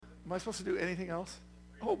Am I supposed to do anything else?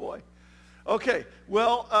 Oh, boy. Okay.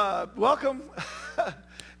 Well, welcome.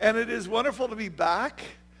 And it is wonderful to be back.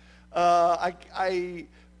 I'm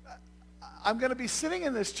going to be sitting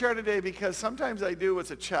in this chair today because sometimes I do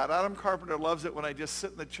what's a chat. Adam Carpenter loves it when I just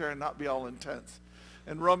sit in the chair and not be all intense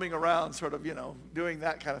and roaming around sort of, doing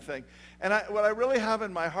that kind of thing. And what I really have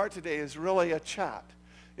in my heart today is really a chat.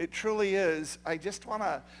 It truly is. I just want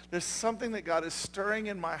to, there's something that God is stirring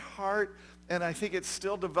in my heart, and I think it's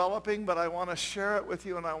still developing, but I want to share it with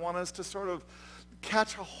you, and I want us to sort of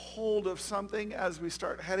catch a hold of something as we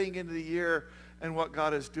start heading into the year and what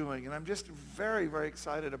God is doing. And I'm just very, very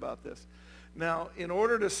excited about this. Now, in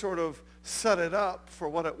order to sort of set it up for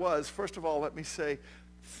what it was, first of all, let me say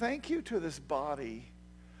thank you to this body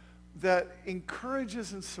that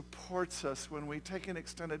encourages and supports us when we take an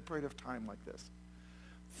extended period of time like this.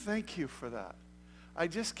 Thank you for that. I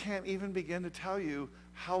just can't even begin to tell you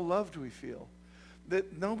how loved we feel.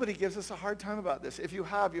 That nobody gives us a hard time about this. If you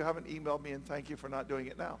haven't emailed me, and thank you for not doing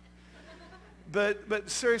it now. But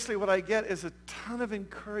seriously, what I get is a ton of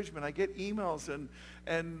encouragement. I get emails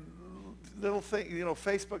and little things,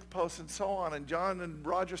 Facebook posts and so on, and John and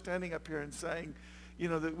Roger standing up here and saying,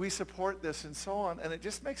 that we support this and so on, and it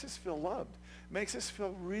just makes us feel loved. It makes us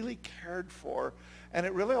feel really cared for, and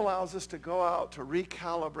it really allows us to go out, to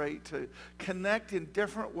recalibrate, to connect in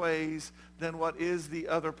different ways than what is the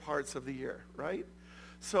other parts of the year, right?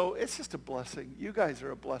 So it's just a blessing. You guys are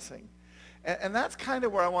a blessing. And that's kind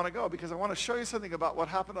of where I want to go, because I want to show you something about what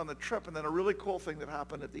happened on the trip and then a really cool thing that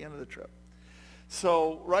happened at the end of the trip.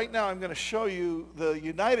 So right now I'm going to show you the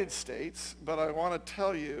United States, but I want to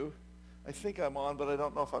tell you, I think I'm on, but I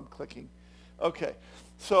don't know if I'm clicking. Okay,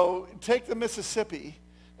 so take the Mississippi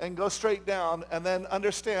and go straight down, and then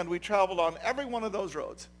understand we traveled on every one of those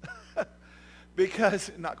roads.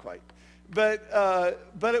 Because, not quite. But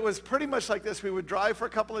it was pretty much like this. We would drive for a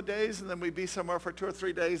couple of days, and then we'd be somewhere for 2 or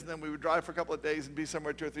 3 days, and then we would drive for a couple of days and be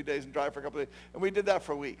somewhere 2 or 3 days and drive for a couple of days. And we did that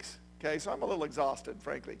for weeks. Okay, so I'm a little exhausted,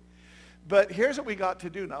 frankly. But here's what we got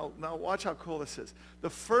to do. Now watch how cool this is. The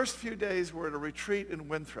first few days were at a retreat in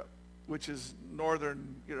Winthrop, which is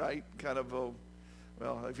northern, right? Kind of well,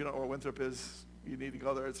 if you don't know where Winthrop is, you need to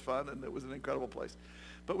go there. It's fun, and it was an incredible place.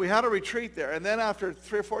 But we had a retreat there, and then after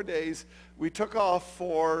 3 or 4 days, we took off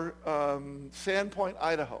for Sandpoint,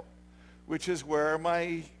 Idaho, which is where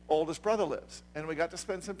my oldest brother lives. And we got to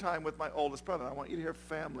spend some time with my oldest brother. I want you to hear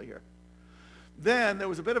family here. Then there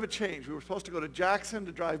was a bit of a change. We were supposed to go to Jackson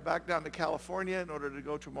to drive back down to California in order to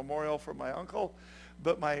go to a memorial for my uncle.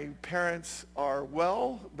 But my parents are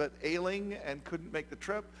well, but ailing and couldn't make the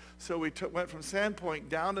trip. So we went from Sandpoint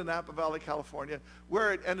down to Napa Valley, California,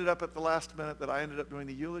 where it ended up at the last minute that I ended up doing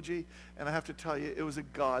the eulogy. And I have to tell you, it was a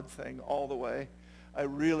God thing all the way.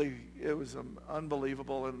 It was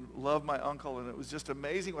unbelievable, and loved my uncle, and it was just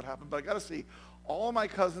amazing what happened. But I got to see all my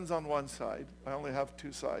cousins on one side. I only have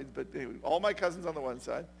 2 sides, but anyway, all my cousins on the one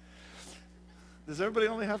side. Does everybody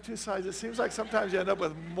only have 2 sides? It seems like sometimes you end up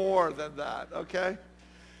with more than that, okay?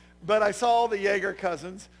 But I saw all the Jaeger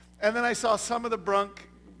cousins, and then I saw some of the Brunk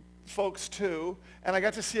folks too, and I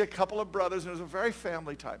got to see a couple of brothers, and it was a very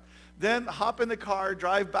family time. Then hop in the car,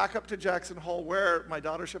 drive back up to Jackson Hole, where my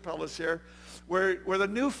daughter Chappelle is here, where the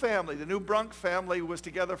new family, the new Brunk family, was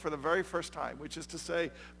together for the very first time, which is to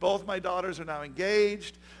say both my daughters are now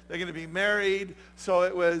engaged. They're going to be married. So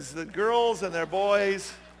it was the girls and their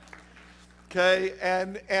boys. Okay,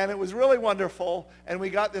 and it was really wonderful, and we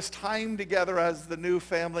got this time together as the new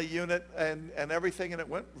family unit and everything, and it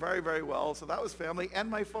went very, very well. So that was family, and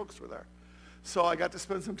my folks were there. So I got to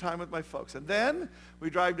spend some time with my folks. And then we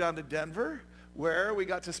drive down to Denver, where we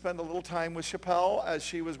got to spend a little time with Chappelle as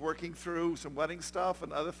she was working through some wedding stuff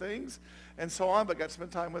and other things and so on, but got to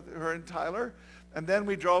spend time with her and Tyler. And then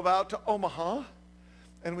we drove out to Omaha,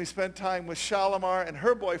 and we spent time with Shalimar and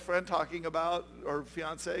her boyfriend or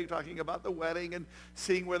fiance, talking about the wedding and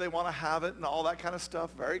seeing where they want to have it and all that kind of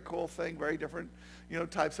stuff. Very cool thing, very different,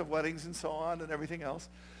 types of weddings and so on and everything else.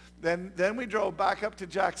 Then we drove back up to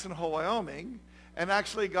Jackson Hole, Wyoming, and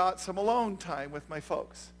actually got some alone time with my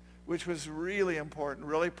folks, which was really important,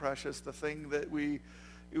 really precious, the thing that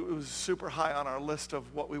it was super high on our list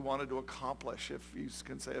of what we wanted to accomplish, if you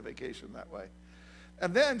can say a vacation that way.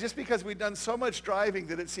 And then, just because we'd done so much driving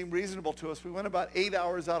that it seemed reasonable to us, we went about 8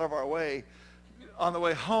 hours out of our way on the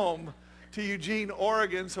way home to Eugene,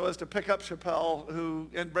 Oregon, so as to pick up Chappelle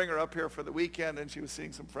and bring her up here for the weekend, and she was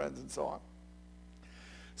seeing some friends and so on.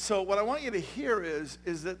 So what I want you to hear is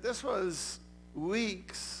that this was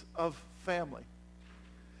weeks of family.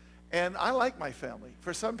 And I like my family.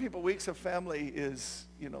 For some people, weeks of family is,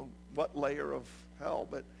 what layer of hell,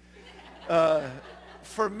 but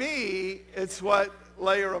for me, it's what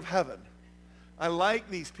layer of heaven. I like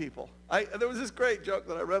these people. There was this great joke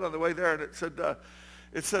that I read on the way there, and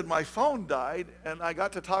it said my phone died, and I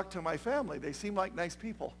got to talk to my family. They seem like nice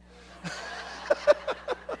people.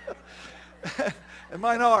 And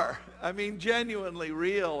mine are. I mean, genuinely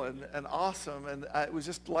real and awesome, and it was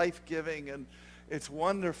just life-giving, and it's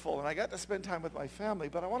wonderful. And I got to spend time with my family,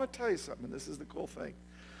 but I want to tell you something. This is the cool thing.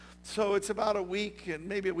 So it's about a week and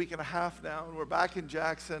maybe a week and a half now, and we're back in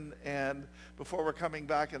Jackson, and before we're coming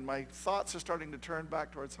back, and my thoughts are starting to turn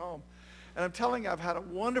back towards home. And I'm telling you, I've had a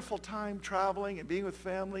wonderful time traveling and being with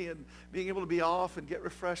family and being able to be off and get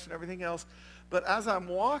refreshed and everything else. But as I'm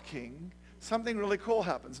walking, something really cool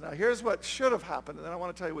happens. Now, here's what should have happened, and then I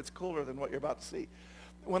want to tell you what's cooler than what you're about to see.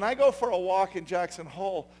 When I go for a walk in Jackson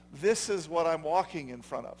Hole, this is what I'm walking in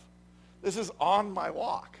front of. This is on my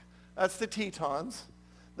walk. That's the Tetons.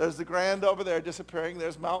 There's the Grand over there disappearing.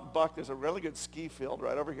 There's Mount Buck. There's a really good ski field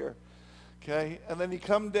right over here. Okay, and then you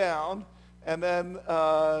come down, and then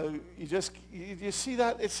you see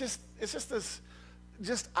that it's just this,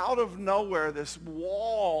 just out of nowhere, this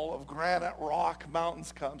wall of granite rock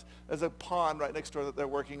mountains comes. There's a pond right next door that they're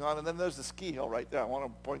working on, and then there's the ski hill right there. I want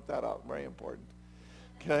to point that out. Very important.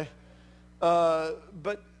 Okay,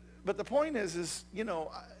 but the point is you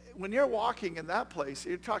know, when you're walking in that place,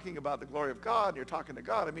 you're talking about the glory of God. You're talking to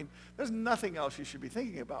God. I mean, there's nothing else you should be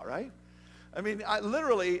thinking about, right? I mean,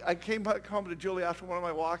 I came back home to Julie after one of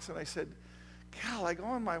my walks, and I said, Cal, I go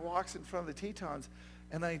on my walks in front of the Tetons,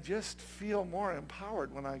 and I just feel more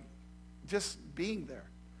empowered when I just being there.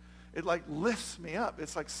 It like lifts me up.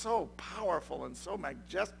 It's like so powerful and so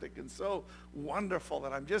majestic and so wonderful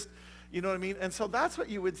that I'm just, you know what I mean? And so that's what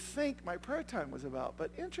you would think my prayer time was about.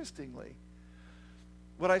 But interestingly,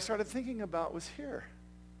 what I started thinking about was here.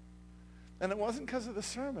 And it wasn't because of the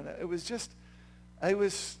sermon. It was just, I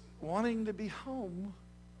was wanting to be home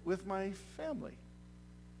with my family.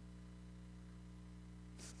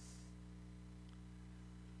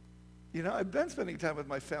 You know, I've been spending time with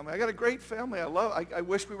my family. I got a great family. I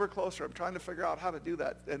wish we were closer. I'm trying to figure out how to do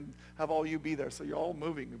that and have all you be there so you're all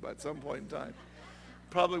moving at some point in time.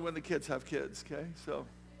 Probably when the kids have kids, okay? So,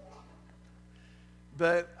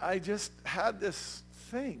 but I just had this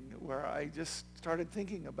thing where I just started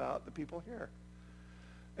thinking about the people here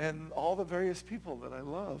and all the various people that I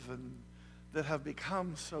love and that have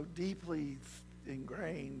become so deeply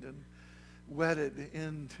ingrained and wedded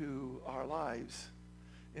into our lives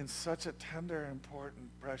in such a tender, important,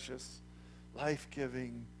 precious,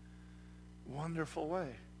 life-giving, wonderful way.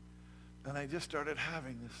 And I just started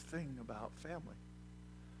having this thing about family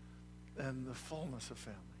and the fullness of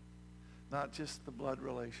family. Not just the blood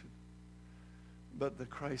relation, but the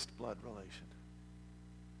Christ blood relation.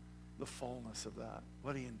 The fullness of that,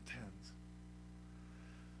 what he intends.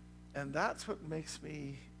 And that's what makes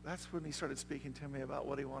me, that's when he started speaking to me about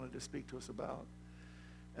what he wanted to speak to us about.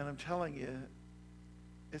 And I'm telling you,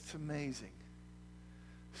 it's amazing.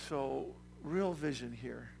 So, real vision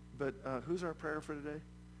here. But who's our prayer for today?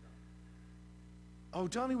 Oh,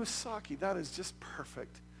 Johnny Wasaki. That is just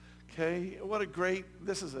perfect. Okay? What a great,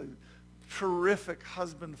 this is a terrific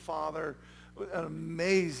husband, father, an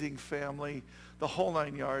amazing family, the whole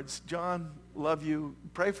 9 yards. John, love you.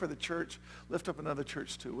 Pray for the church. Lift up another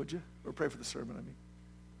church too, would you? Or pray for the sermon, I mean.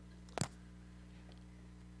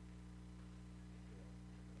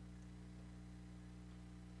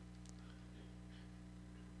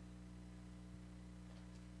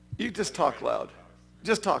 You just talk loud.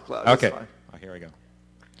 Just talk loud. Okay. That's fine. Oh, here we go.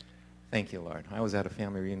 Thank you, Lord. I was at a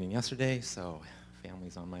family reunion yesterday, so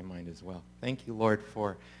family's on my mind as well. Thank you, Lord,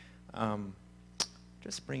 for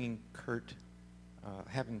just bringing Kurt,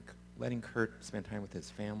 letting Kurt spend time with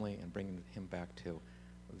his family and bringing him back to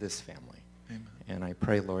this family. Amen. And I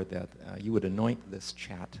pray, Lord, that you would anoint this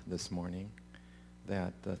chat this morning,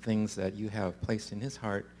 that the things that you have placed in his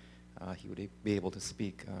heart, he would be able to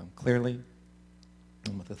speak clearly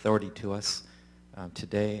and with authority to us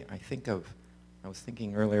today. I was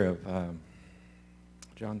thinking earlier of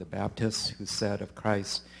John the Baptist, who said of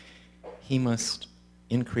Christ, he must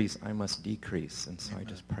increase, I must decrease. And so Amen. I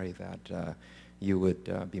just pray that you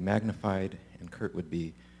would be magnified and Kurt would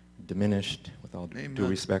be diminished, with all Amen. Due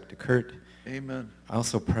respect to Kurt. Amen. I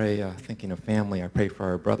also pray, thinking of family, I pray for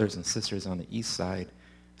our brothers and sisters on the east side,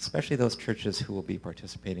 especially those churches who will be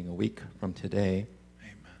participating a week from today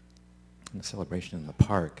in the celebration in the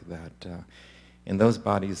park, that in those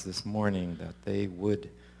bodies this morning, that they would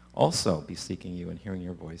also be seeking you and hearing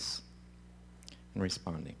your voice and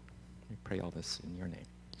responding. We pray all this in your name.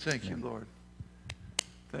 Thank Amen. you, Lord.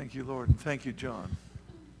 Thank you, Lord. And thank you, John.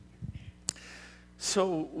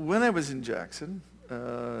 So when I was in Jackson,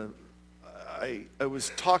 I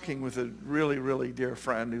was talking with a really, really dear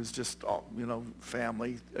friend who's just,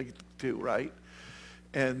 family too, right?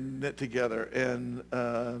 And knit together. And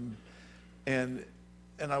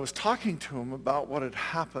I was talking to him about what had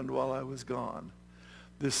happened while I was gone.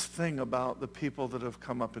 This thing about the people that have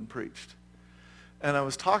come up and preached. And I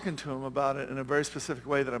was talking to him about it in a very specific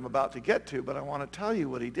way that I'm about to get to, but I want to tell you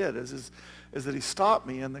what he did is that he stopped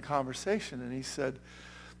me in the conversation and he said,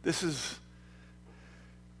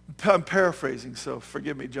 I'm paraphrasing, so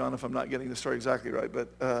forgive me, John, if I'm not getting the story exactly right,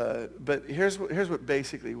 but here's what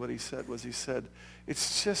basically what he said was, he said,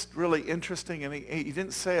 it's just really interesting, and he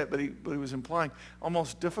didn't say it, but he was implying,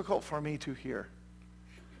 almost difficult for me to hear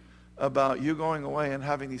about you going away and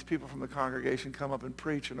having these people from the congregation come up and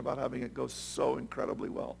preach and about having it go so incredibly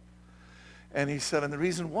well. And he said, and the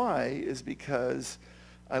reason why is because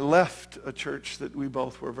I left a church that we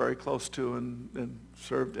both were very close to and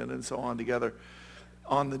served in and so on together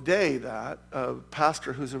on the day that a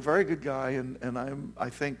pastor who's a very good guy, and I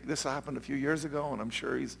think this happened a few years ago, and I'm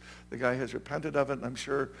sure the guy has repented of it, and I'm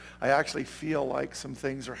sure I actually feel like some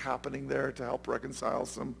things are happening there to help reconcile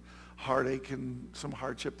some heartache and some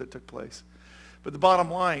hardship that took place. But the bottom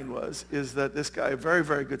line is that this guy, very,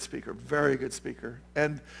 very good speaker,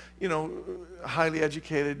 and, highly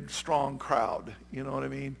educated, strong crowd, you know what I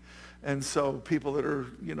mean? And so people that are,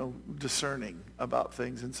 discerning about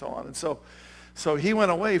things and so on. And so he went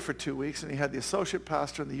away for 2 weeks, and he had the associate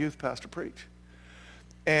pastor and the youth pastor preach.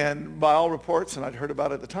 And by all reports, and I'd heard about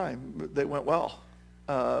it at the time, they went well.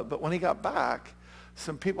 But when he got back,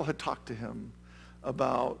 some people had talked to him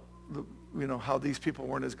about how these people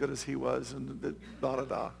weren't as good as he was, and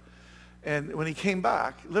da-da-da. And when he came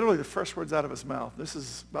back, literally the first words out of his mouth, this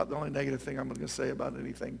is about the only negative thing I'm going to say about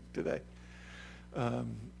anything today.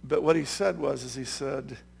 But what he said he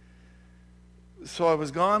said, so I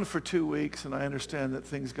was gone for 2 weeks, and I understand that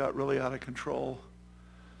things got really out of control,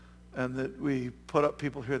 and that we put up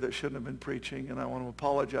people here that shouldn't have been preaching, and I want to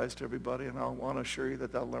apologize to everybody, and I want to assure you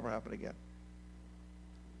that that'll never happen again.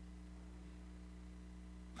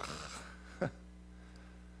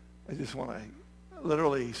 I just want to,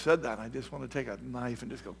 literally he said that, and I just want to take a knife and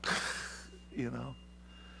just go,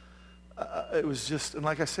 It was just, and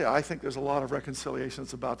like I say, I think there's a lot of reconciliation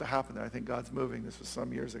that's about to happen there. I think God's moving. This was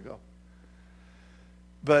some years ago.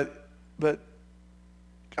 But I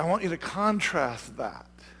want you to contrast that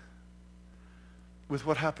with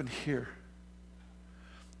what happened here.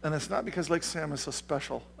 And it's not because Lake Sam is so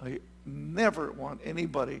special. I never want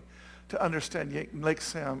anybody to understand Lake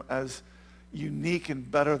Sam as unique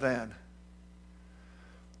and better than.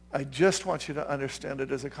 I just want you to understand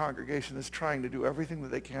it as a congregation that's trying to do everything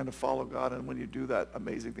that they can to follow God, and when you do that,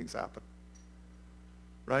 amazing things happen.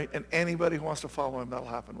 Right? And anybody who wants to follow him, that'll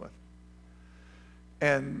happen with.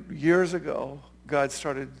 And years ago, God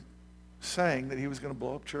started saying that he was going to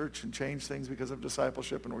blow up church and change things because of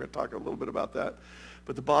discipleship, and we're going to talk a little bit about that.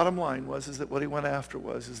 But the bottom line is that what he went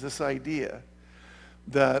after is this idea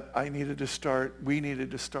that we needed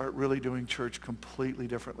to start really doing church completely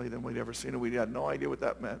differently than we'd ever seen it. We had no idea what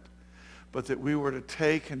that meant. But that we were to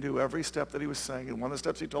take and do every step that he was saying. And one of the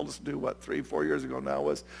steps he told us to do, 3-4 years ago now,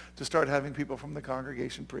 was to start having people from the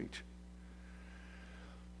congregation preach.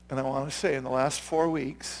 And I want to say in the last 4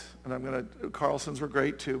 weeks, and Carlson's were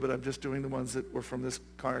great too, but I'm just doing the ones that were from this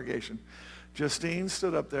congregation. Justine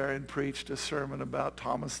stood up there and preached a sermon about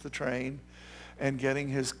Thomas the Train and getting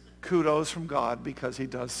his kudos from God because he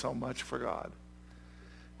does so much for God.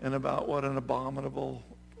 And about what an abominable,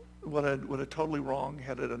 what a totally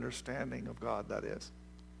wrong-headed understanding of God that is.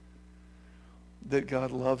 That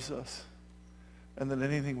God loves us. And that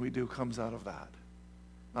anything we do comes out of that.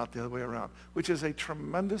 Not the other way around. Which is a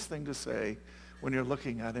tremendous thing to say when you're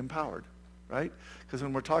looking at empowered. Right? Because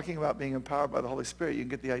when we're talking about being empowered by the Holy Spirit, you can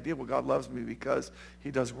get the idea, well, God loves me because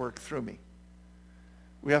he does work through me.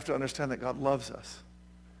 We have to understand that God loves us.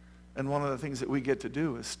 And one of the things that we get to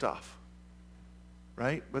do is stuff,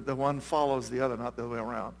 right? But the one follows the other, not the other way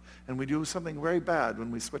around. And we do something very bad when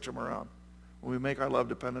we switch them around, when we make our love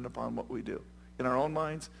dependent upon what we do in our own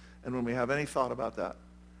minds and when we have any thought about that.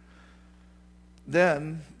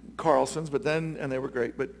 Then, Carlson's, and they were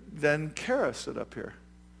great, but then Kara stood up here.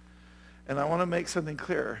 And I want to make something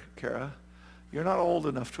clear, Kara. You're not old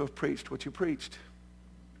enough to have preached what you preached.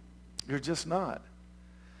 You're just not.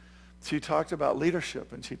 She talked about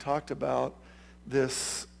leadership, and she talked about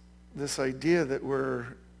this idea that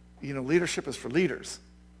leadership is for leaders.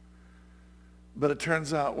 But it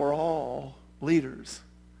turns out we're all leaders,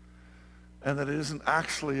 and that it isn't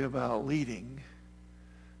actually about leading.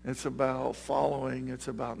 It's about following. It's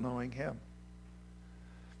about knowing him.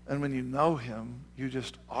 And when you know him, you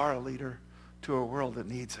just are a leader to a world that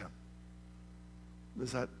needs him.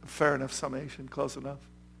 Is that a fair enough summation? Close enough?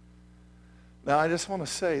 Now, I just want to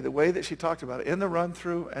say, the way that she talked about it, in the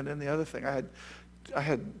run-through and in the other thing, I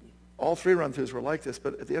had all three run-throughs were like this,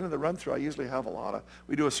 but at the end of the run-through, I usually have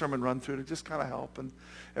we do a sermon run-through to just kind of help and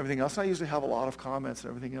everything else. And I usually have a lot of comments and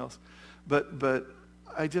everything else. But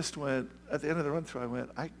I just went, at the end of the run-through, I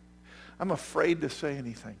went, I'm afraid to say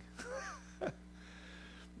anything.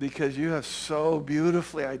 Because you have so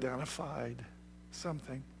beautifully identified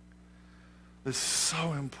something that's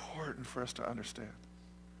so important for us to understand.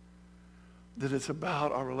 That it's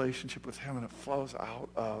about our relationship with him and it flows out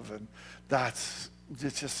of, and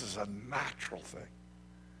it just is a natural thing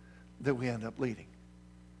that we end up leading.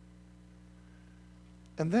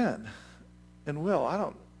 And then, and Will,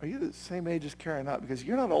 are you the same age as Karen? Not because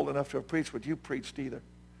you're not old enough to have preached what you preached either.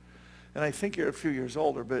 And I think you're a few years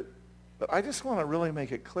older, but I just want to really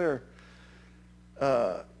make it clear.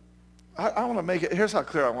 I want to make it, here's how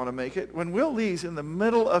clear I want to make it. When Will Lee's in the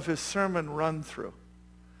middle of his sermon run-through,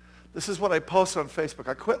 this is what I post on Facebook.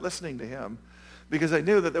 I quit listening to him because I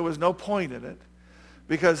knew that there was no point in it,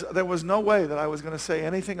 because there was no way that I was going to say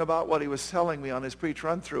anything about what he was telling me on his preach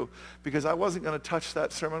run-through, because I wasn't going to touch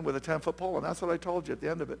that sermon with a 10-foot pole, and that's what I told you at the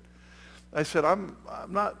end of it. I said, I'm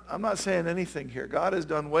not saying anything here. God has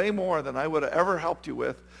done way more than I would have ever helped you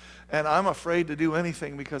with, and I'm afraid to do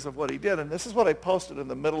anything because of what he did. And this is what I posted in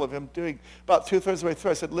the middle of him doing, about 2/3 of the way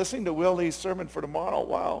through. I said, listening to Will Lee's sermon for tomorrow,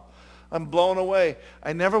 wow, I'm blown away.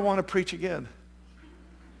 I never want to preach again.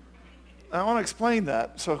 I want to explain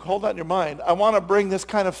that, so hold that in your mind. I want to bring this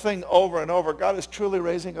kind of thing over and over. God is truly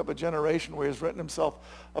raising up a generation where he's written himself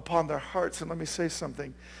upon their hearts. And let me say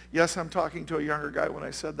something. Yes, I'm talking to a younger guy when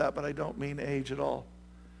I said that, but I don't mean age at all.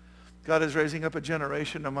 God is raising up a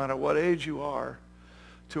generation, no matter what age you are,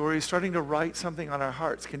 to where he's starting to write something on our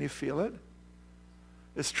hearts. Can you feel it?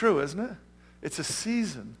 It's true, isn't it? It's a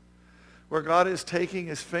season where God is taking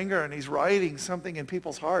his finger and he's writing something in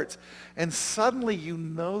people's hearts. And suddenly you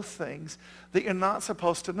know things that you're not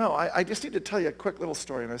supposed to know. I just need to tell you a quick little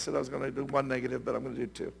story. And I said I was going to do one negative, but I'm going to do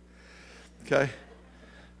two. Okay?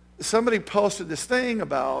 Somebody posted this thing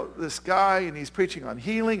about this guy, and he's preaching on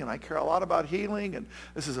healing, and I care a lot about healing, and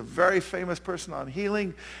this is a very famous person on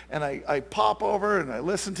healing, and I pop over and I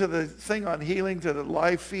listen to the thing on healing, to the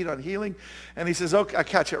live feed on healing, and he says, okay, I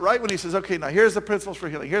catch it right when he says, okay, now here's the principles for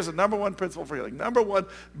healing. Here's the number one principle for healing. Number one,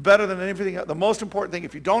 better than anything else. The most important thing,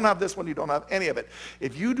 if you don't have this one, you don't have any of it.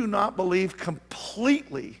 If you do not believe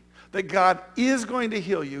completely that God is going to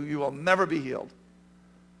heal you, you will never be healed.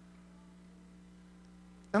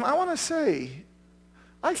 And I want to say,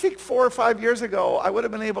 I think 4 or 5 years ago, I would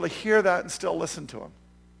have been able to hear that and still listen to him.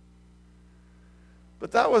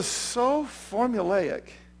 But that was so formulaic.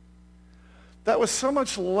 That was so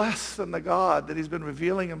much less than the God that he's been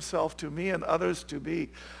revealing himself to me and others to be,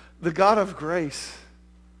 the God of grace.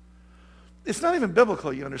 It's not even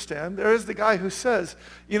biblical, you understand. There is the guy who says,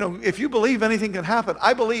 you know, if you believe anything can happen,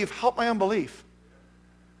 I believe, help my unbelief.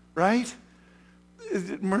 Right?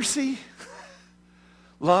 Is it mercy?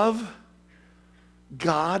 Love,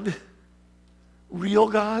 God, real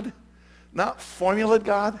God, not formulated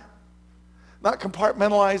God, not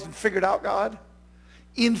compartmentalized and figured out God,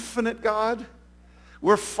 infinite God.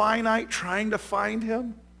 We're finite trying to find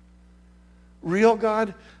him. Real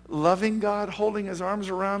God, loving God, holding his arms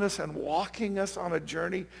around us and walking us on a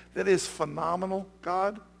journey that is phenomenal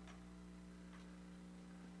God.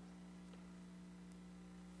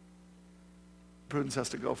 Prudence has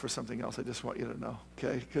to go for something else. I just want you to know,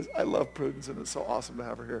 okay? Because I love Prudence, and it's so awesome to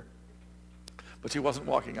have her here. But she wasn't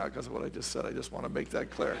walking out because of what I just said. I just want to make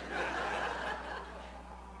that clear.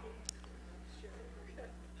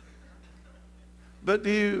 But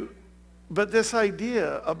this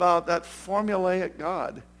idea about that formulaic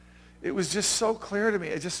God, it was just so clear to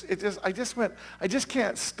me. I just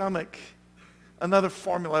can't stomach another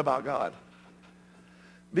formula about God.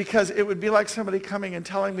 Because it would be like somebody coming and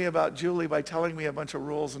telling me about Julie by telling me a bunch of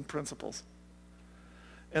rules and principles.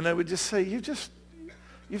 And I would just say,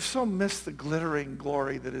 you've so missed the glittering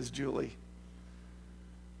glory that is Julie.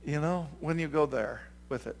 You know, when you go there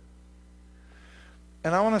with it.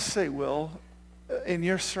 And I want to say, Will, in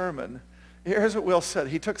your sermon, here's what Will said.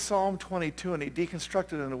 He took Psalm 22 and he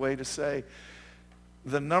deconstructed it in a way to say,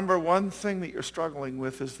 the number one thing that you're struggling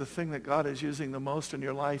with is the thing that God is using the most in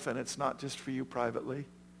your life, and it's not just for you privately.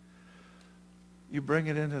 You bring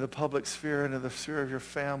it into the public sphere, into the sphere of your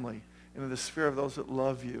family, into the sphere of those that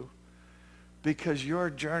love you, because your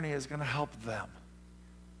journey is going to help them.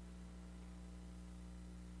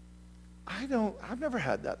 I've never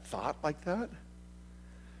had that thought like that.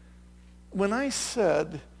 When I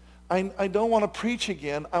said, I don't want to preach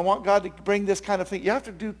again, I want God to bring this kind of thing, you have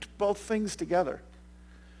to do both things together.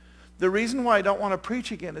 The reason why I don't want to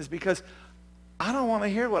preach again is because I don't want to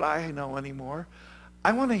hear what I know anymore.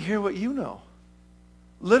 I want to hear what you know.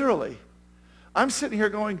 Literally. I'm sitting here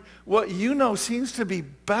going, what you know seems to be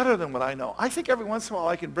better than what I know. I think every once in a while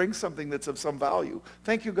I can bring something that's of some value.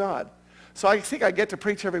 Thank you, God. So I think I get to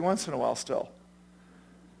preach every once in a while still.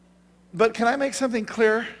 But can I make something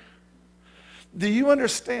clear? Do you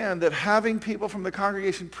understand that having people from the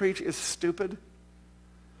congregation preach is stupid?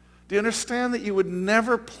 Do you understand that you would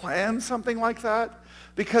never plan something like that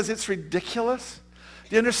because it's ridiculous?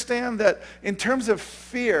 Do you understand that in terms of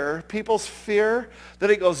fear, people's fear, that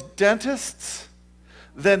it goes dentists,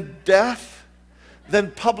 then death,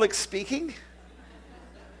 then public speaking?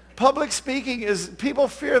 Public speaking is, people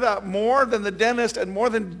fear that more than the dentist and more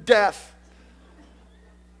than death.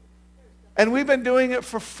 And we've been doing it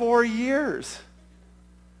for 4 years.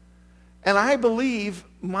 And I believe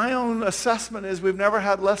my own assessment is we've never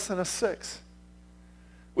had less than a 6.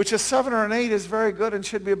 Which a 7 or an 8 is very good and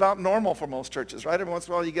should be about normal for most churches, right? Every once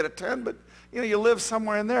in a while you get a 10, but you live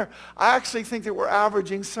somewhere in there. I actually think that we're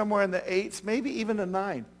averaging somewhere in the 8s, maybe even a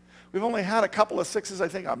 9. We've only had a couple of 6s, I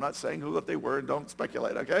think. I'm not saying who that they were, and don't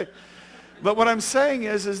speculate, okay? But what I'm saying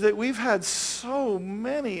is that we've had so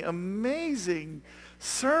many amazing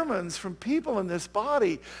sermons from people in this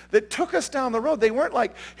body that took us down the road. They weren't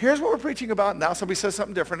like, here's what we're preaching about, now somebody says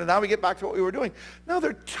something different, and now we get back to what we were doing. No,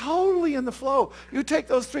 they're totally in the flow. You take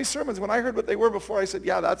those 3 sermons, when I heard what they were before, I said,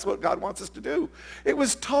 yeah, that's what God wants us to do. It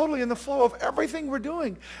was totally in the flow of everything we're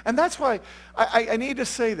doing. And that's why I need to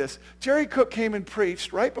say this. Jerry Cook came and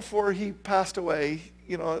preached right before he passed away.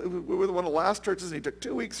 We were one of the last churches, and he took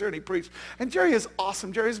 2 weeks here, and he preached. And Jerry is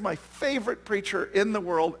awesome. Jerry is my favorite preacher in the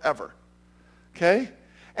world ever. Okay?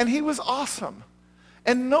 And he was awesome.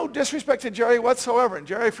 And no disrespect to Jerry whatsoever. And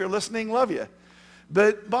Jerry, if you're listening, love you.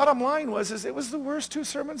 But bottom line was, it was the worst 2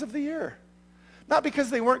 sermons of the year. Not because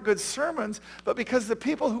they weren't good sermons, but because the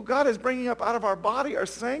people who God is bringing up out of our body are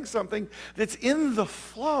saying something that's in the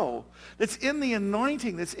flow, that's in the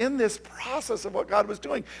anointing, that's in this process of what God was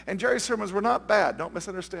doing. And Jerry's sermons were not bad. Don't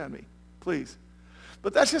misunderstand me, please.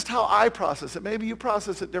 But that's just how I process it. Maybe you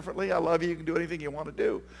process it differently. I love you. You can do anything you want to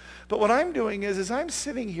do. But what I'm doing is I'm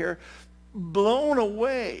sitting here blown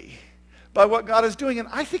away by what God is doing. And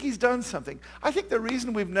I think he's done something. I think the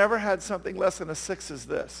reason we've never had something less than a 6 is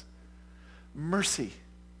this. Mercy.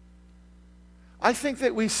 I think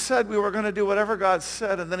that we said we were going to do whatever God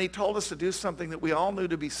said, and then he told us to do something that we all knew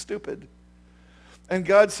to be stupid. And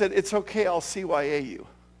God said, it's okay, I'll CYA you.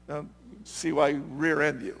 CY rear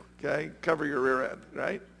end you. Okay, cover your rear end,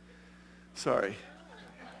 right? Sorry.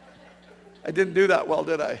 I didn't do that well,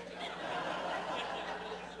 did I?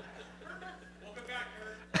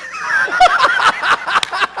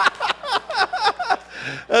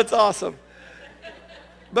 That's awesome.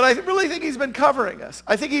 But I really think he's been covering us.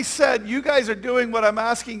 I think he said, you guys are doing what I'm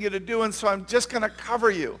asking you to do, and so I'm just going to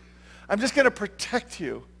cover you. I'm just going to protect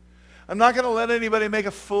you. I'm not going to let anybody make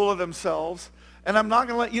a fool of themselves. And I'm not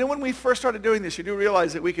going to let, when we first started doing this, you do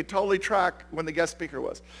realize that we could totally track when the guest speaker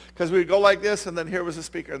was. Because we would go like this, and then here was the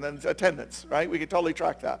speaker, and then attendance, right? We could totally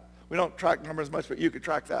track that. We don't track numbers much, but you could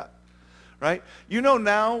track that, right?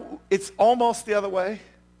 Now, it's almost the other way.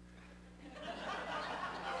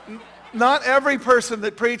 Not every person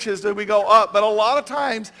that preaches do we go up, but a lot of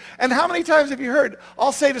times, and how many times have you heard,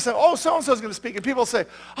 I'll say to someone, oh, so-and-so's going to speak, and people say,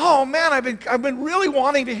 oh, man, I've been really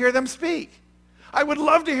wanting to hear them speak. I would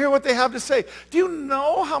love to hear what they have to say. Do you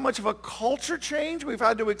know how much of a culture change we've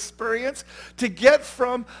had to experience to get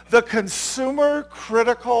from the consumer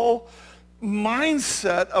critical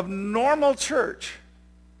mindset of normal church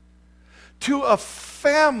to a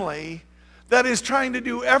family that is trying to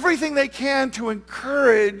do everything they can to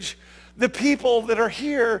encourage the people that are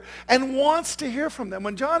here and wants to hear from them.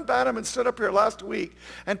 When John Bannerman stood up here last week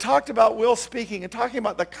and talked about Will speaking and talking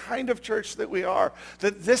about the kind of church that we are,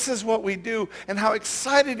 that this is what we do, and how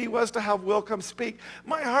excited he was to have Will come speak,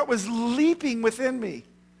 my heart was leaping within me.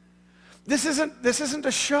 This isn't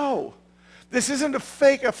a show. This isn't a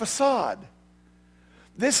facade.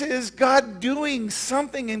 This is God doing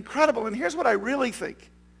something incredible. And here's what I really think.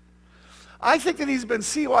 I think that he's been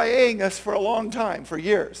CYAing us for a long time, for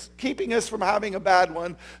years, keeping us from having a bad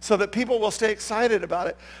one so that people will stay excited about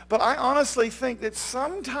it. But I honestly think that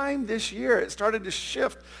sometime this year it started to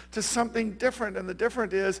shift to something different. And the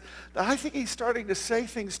different is that I think he's starting to say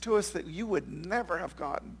things to us that you would never have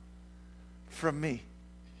gotten from me.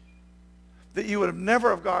 That you would have never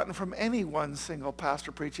have gotten from any one single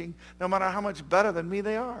pastor preaching, no matter how much better than me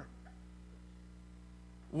they are.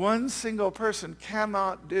 One single person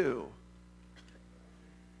cannot do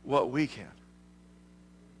what we can.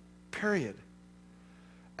 Period.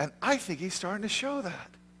 And I think he's starting to show that.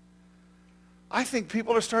 I think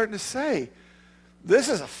people are starting to say, this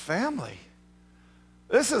is a family.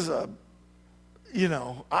 This is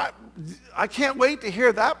I can't wait to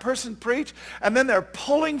hear that person preach, and then they're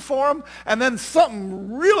pulling for him, and then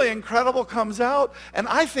something really incredible comes out, and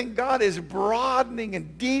I think God is broadening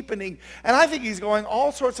and deepening, and I think he's going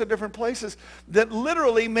all sorts of different places that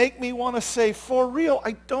literally make me want to say, for real,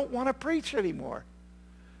 I don't want to preach anymore.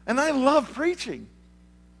 And I love preaching.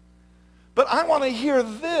 But I want to hear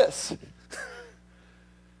this.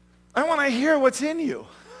 I want to hear what's in you.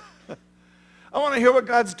 I want to hear what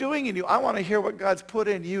God's doing in you. I want to hear what God's put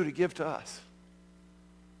in you to give to us.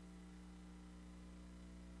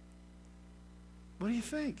 What do you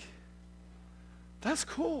think? That's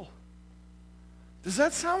cool. Does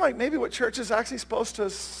that sound like maybe what church is actually supposed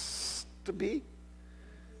to be?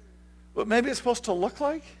 What maybe it's supposed to look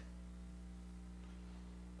like?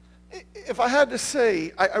 If I had to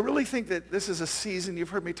say, I really think that this is a season. You've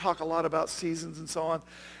heard me talk a lot about seasons and so on.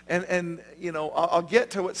 And I'll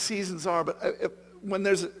get to what seasons are. But when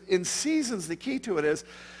there's, in seasons, the key to it is,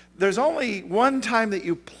 there's only one time that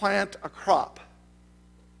you plant a crop.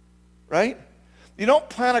 Right? You don't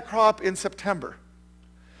plant a crop in September.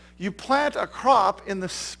 You plant a crop in the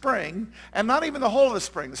spring, and not even the whole of the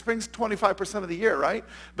spring. The spring's 25% of the year, right?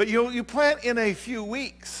 But you plant in a few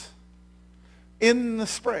weeks. In the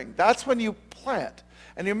spring. That's when you plant.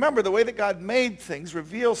 And you remember, the way that God made things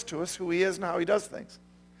reveals to us who he is and how he does things.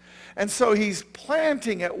 And so he's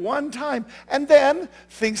planting at one time, and then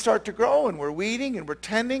things start to grow, and we're weeding, and we're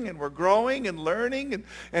tending, and we're growing, and learning,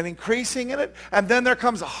 and increasing in it. And then there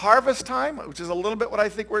comes a harvest time, which is a little bit what I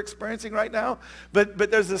think we're experiencing right now. But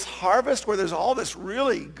there's this harvest where there's all this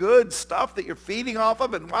really good stuff that you're feeding off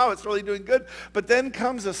of, and wow, it's really doing good. But then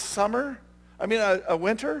comes a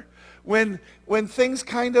winter, when things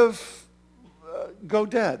kind of go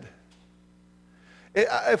dead.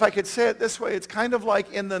 If I could say it this way, it's kind of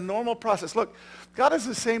like in the normal process. Look, God is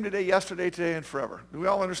the same today, yesterday, today, and forever. Do we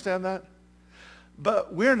all understand that?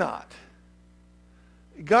 But we're not.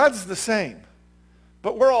 God's the same,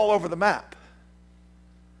 but we're all over the map.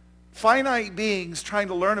 Finite beings trying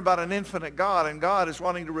to learn about an infinite God, and God is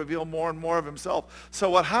wanting to reveal more and more of himself. So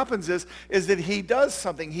what happens is that he does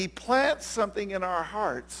something. He plants something in our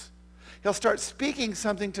hearts. He'll start speaking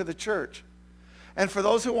something to the church. And for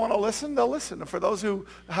those who want to listen, they'll listen. And for those who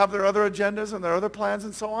have their other agendas and their other plans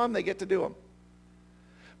and so on, they get to do them.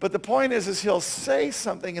 But the point is he'll say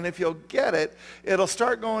something, and if you'll get it, it'll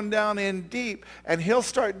start going down in deep, and he'll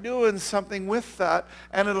start doing something with that,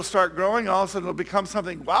 and it'll start growing. All of a sudden, it'll become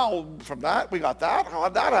something, wow, from that, we got that? How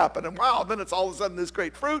did that happen? And wow, then it's all of a sudden this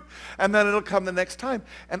great fruit, and then it'll come the next time.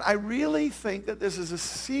 And I really think that this is a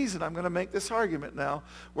season, I'm going to make this argument now,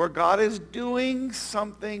 where God is doing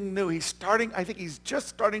something new. I think he's just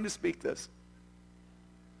starting to speak this.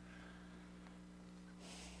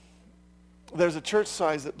 There's a church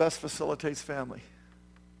size that best facilitates family.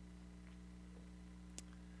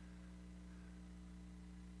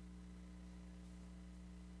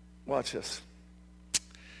 Watch this.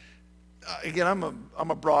 Again,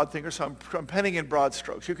 I'm a broad thinker, so I'm penning in broad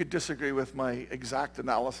strokes. You could disagree with my exact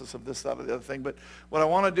analysis of this, that, or the other thing, but what I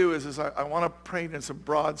want to do is I want to paint in some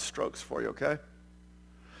broad strokes for you, okay?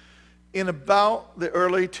 In about the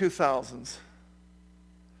early 2000s,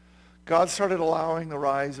 God started allowing the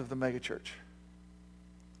rise of the megachurch.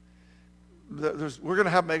 We're going to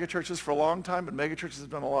have megachurches for a long time, but megachurches have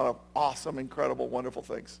done a lot of awesome, incredible, wonderful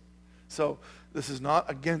things. So this is not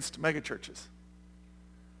against megachurches.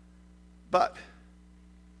 But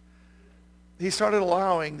he started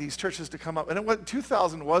allowing these churches to come up. And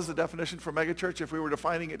 2000 was the definition for megachurch. If we were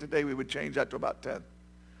defining it today, we would change that to about 10.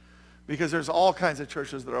 Because there's all kinds of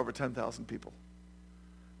churches that are over 10,000 people.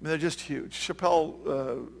 I mean, they're just huge.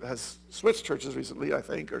 Chappelle has switched churches recently, I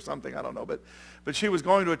think, or something. I don't know. But she was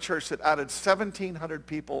going to a church that added 1,700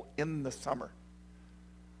 people in the summer.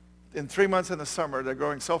 In 3 months in the summer, they're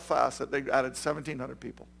growing so fast that they added 1,700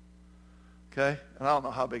 people. Okay? And I don't know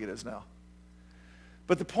how big it is now.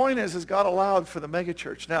 But the point is God allowed for the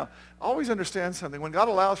megachurch. Now, always understand something. When God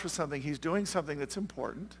allows for something, he's doing something that's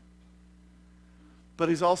important, but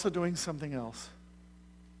he's also doing something else.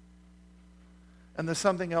 And the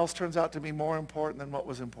something else turns out to be more important than what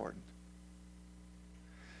was important.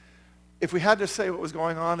 If we had to say what was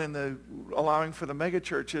going on in the allowing for the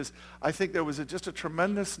megachurches, I think there was just a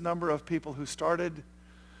tremendous number of people who started.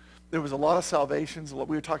 There was a lot of salvations. We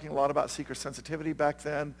were talking a lot about seeker sensitivity back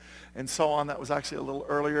then and so on. That was actually a little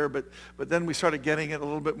earlier, but then we started getting it a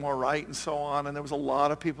little bit more right and so on, and there was a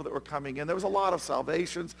lot of people that were coming in. There was a lot of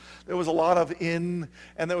salvations. There was a lot of and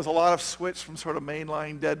there was a lot of switch from sort of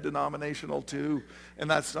mainline dead denominational to, and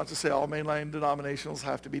that's not to say all mainline denominationals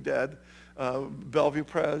have to be dead, Bellevue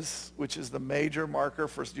Pres, which is the major marker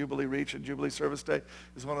for Jubilee Reach and Jubilee Service Day,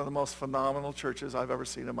 is one of the most phenomenal churches I've ever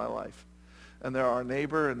seen in my life. And they're our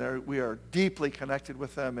neighbor, and we are deeply connected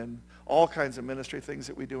with them in all kinds of ministry things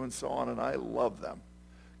that we do and so on, and I love them.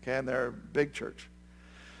 Okay, and they're a big church.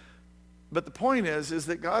 But the point is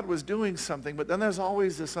that God was doing something, but then there's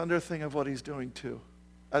always this under thing of what he's doing too,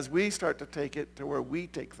 as we start to take it to where we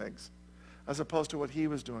take things, as opposed to what he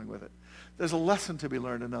was doing with it. There's a lesson to be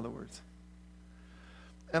learned, in other words.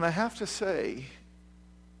 And I have to say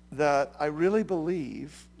that I really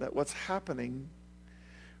believe that what's happening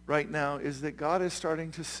right now is that God is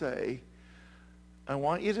starting to say, I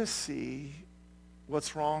want you to see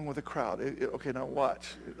what's wrong with the crowd. Okay, now watch.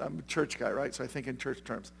 I'm a church guy, right? So I think in church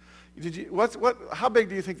terms. How big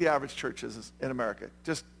do you think the average church is in America?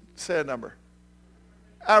 Just say a number.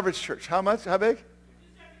 Average church. How much? How big?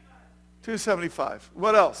 275.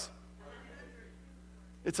 What else?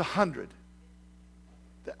 It's 100.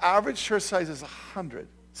 The average church size is 100.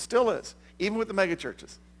 Still is, even with the mega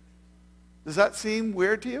churches. Does that seem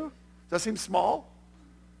weird to you? Does that seem small?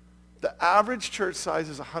 The average church size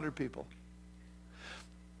is 100 people.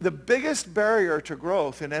 The biggest barrier to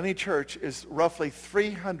growth in any church is roughly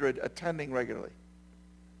 300 attending regularly.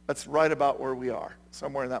 That's right about where we are,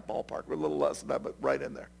 somewhere in that ballpark. We're a little less than that, but right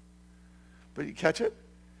in there. But you catch it?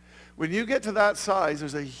 When you get to that size,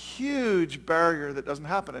 there's a huge barrier that doesn't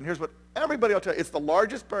happen. And here's what everybody will tell you. It's the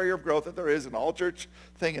largest barrier of growth that there is in all church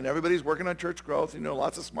thing, and everybody's working on church growth. You know,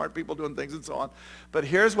 lots of smart people doing things and so on. But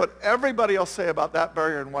here's what everybody will say about that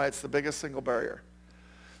barrier and why it's the biggest single barrier.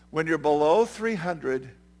 When you're below 300,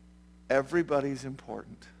 everybody's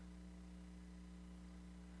important.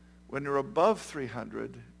 When you're above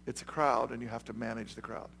 300, it's a crowd, and you have to manage the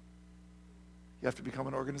crowd. You have to become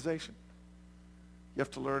an organization. You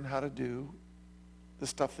have to learn how to do the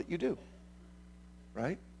stuff that you do,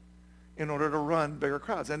 right? In order to run bigger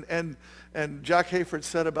crowds. And Jack Hayford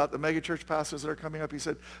said about the megachurch pastors that are coming up, he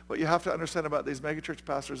said, what you have to understand about these megachurch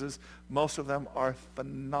pastors is most of them are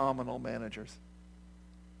phenomenal managers.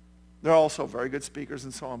 They're also very good speakers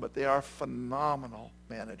and so on, but they are phenomenal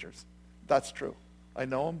managers. That's true. I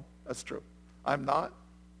know them. That's true. I'm not,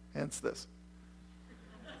 hence this.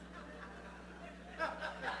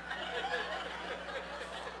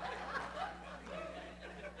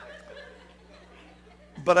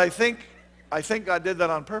 But I think God did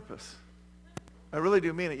that on purpose. I really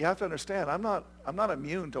do mean it. You have to understand, I'm not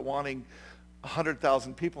immune to wanting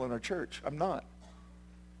 100,000 people in our church. I'm not.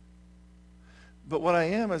 But what I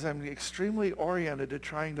am is I'm extremely oriented to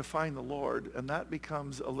trying to find the Lord, and that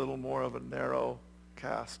becomes a little more of a narrow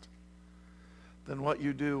cast than what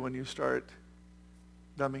you do when you start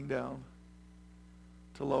dumbing down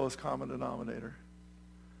to lowest common denominator,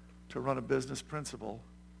 to run a business principle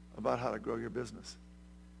about how to grow your business.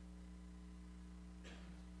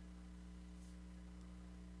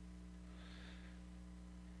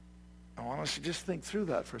 I want us to just think through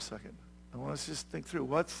that for a second. I want us to just think through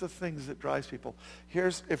what's the things that drives people.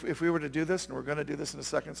 Here's, if we were to do this, and we're going to do this in a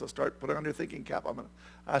second, so start putting on your thinking cap. I'm going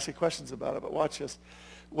to ask you questions about it, but watch this.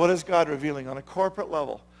 What is God revealing on a corporate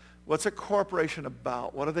level? What's a corporation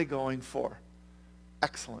about? What are they going for?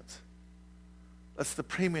 Excellence. That's the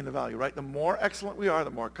premium of value, right? The more excellent we are,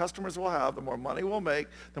 the more customers we'll have, the more money we'll make,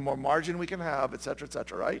 the more margin we can have, et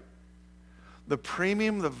cetera, right? The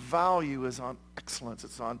premium, the value is on excellence.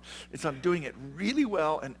 It's on doing it really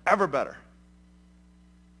well and ever better.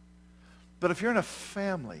 But if you're in a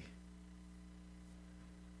family,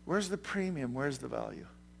 where's the premium? Where's the value?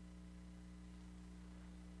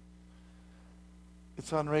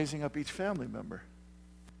 It's on raising up each family member.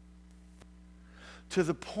 To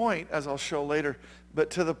the point, as I'll show later,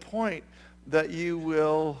 but to the point that you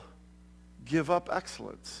will give up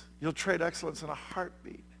excellence. You'll trade excellence in a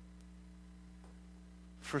heartbeat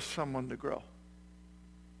for someone to grow,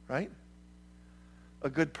 right? A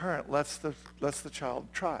good parent lets the child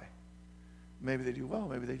try. Maybe they do well,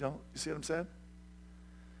 maybe they don't. You see what I'm saying?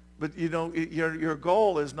 But you know, your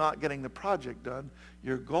goal is not getting the project done.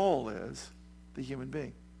 Your goal is the human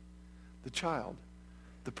being, the child,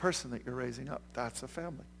 the person that you're raising up. That's a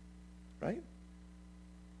family, right?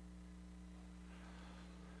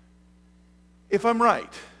 If I'm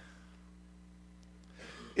right,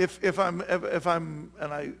 if I'm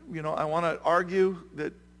and I want to argue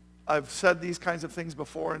that I've said these kinds of things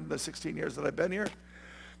before in the 16 years that I've been here.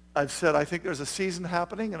 I've said I think there's a season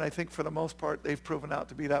happening, and I think for the most part they've proven out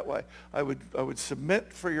to be that way. I would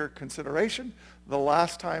submit for your consideration the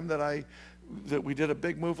last time that we did a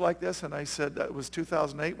big move like this, and I said that was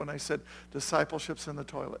 2008 when I said discipleship's in the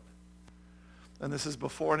toilet. And this is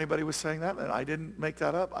before anybody was saying that, and I didn't make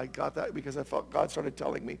that up. I got that because I felt God started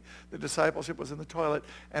telling me the discipleship was in the toilet,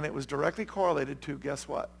 and it was directly correlated to, guess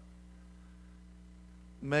what?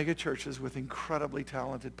 Mega churches with incredibly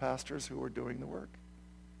talented pastors who were doing the work.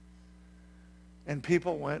 And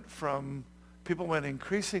people went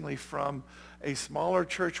increasingly from a smaller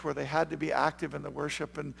church where they had to be active in the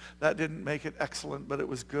worship, and that didn't make it excellent, but it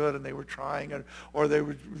was good, and they were trying, or there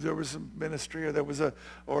was a ministry, or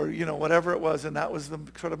whatever it was, and that was the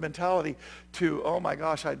sort of mentality to, oh my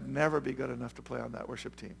gosh, I'd never be good enough to play on that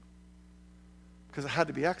worship team. Because it had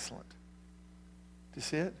to be excellent. Do you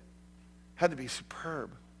see it? Had to be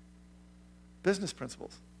superb. Business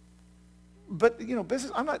principles. But,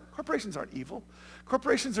 corporations aren't evil.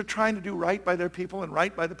 Corporations are trying to do right by their people and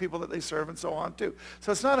right by the people that they serve and so on too.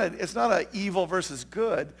 So it's not a evil versus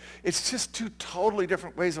good. It's just two totally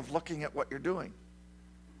different ways of looking at what you're doing.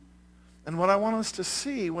 And what I want us to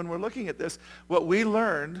see when we're looking at this, what we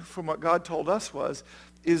learned from what God told us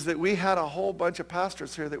is that we had a whole bunch of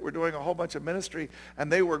pastors here that were doing a whole bunch of ministry,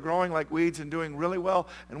 and they were growing like weeds and doing really well.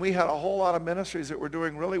 And we had a whole lot of ministries that were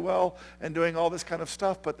doing really well and doing all this kind of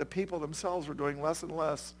stuff, but the people themselves were doing less and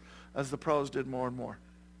less as the pros did more and more.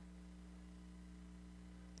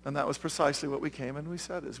 And that was precisely what we came and we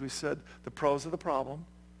said, the pros are the problem,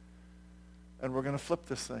 and we're going to flip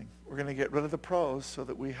this thing. We're going to get rid of the pros so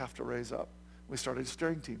that we have to raise up. We started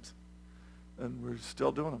steering teams, and we're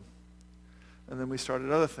still doing them. And then we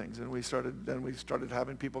started other things, and we started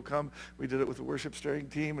having people come. We did it with the worship steering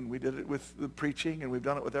team, and we did it with the preaching, and we've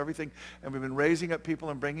done it with everything. And we've been raising up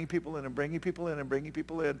people and bringing people in and bringing people in and bringing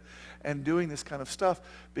people in and doing this kind of stuff,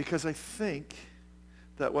 because I think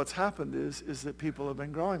that what's happened is that people have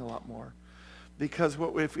been growing a lot more. Because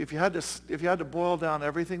if you had to boil down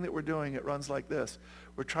everything that we're doing, it runs like this.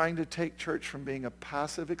 We're trying to take church from being a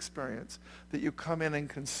passive experience that you come in and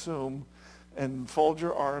consume and fold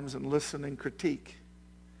your arms and listen and critique.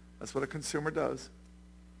 That's what a consumer does,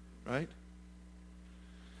 right?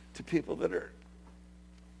 To people that are,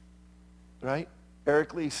 right?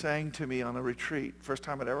 Eric Lee sang to me on a retreat, first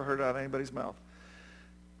time I'd ever heard it out of anybody's mouth,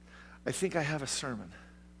 I think I have a sermon.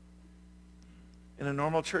 In a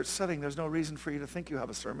normal church setting, there's no reason for you to think you have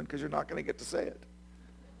a sermon because you're not going to get to say it.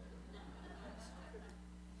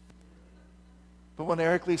 But when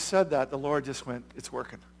Eric Lee said that, the Lord just went, it's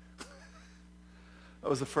working. That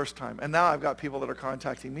was the first time. And now I've got people that are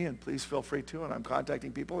contacting me, and please feel free to, and I'm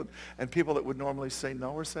contacting people, and people that would normally say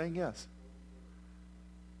no are saying yes.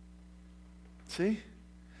 See?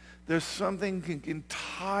 There's something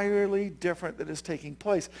entirely different that is taking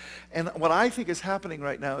place. And what I think is happening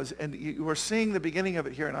right now is, and we're seeing the beginning of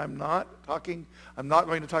it here, and I'm not going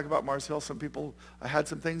to talk about Mars Hill. I had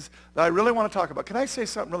some things that I really want to talk about. Can I say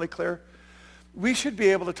something really clear? We should be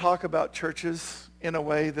able to talk about churches in a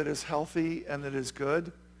way that is healthy and that is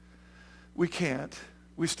good. We can't.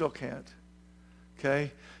 We still can't.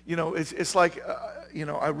 Okay? It's like,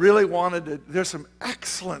 I really wanted to, there's some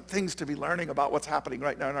excellent things to be learning about what's happening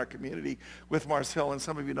right now in our community with Mars Hill, and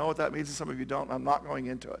some of you know what that means and some of you don't. I'm not going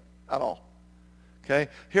into it at all. Okay?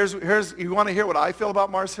 You want to hear what I feel about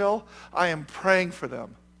Mars Hill? I am praying for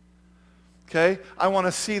them. Okay? I want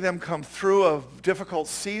to see them come through a difficult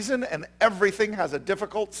season, and everything has a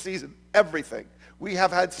difficult season. Everything. We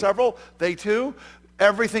have had several. They too.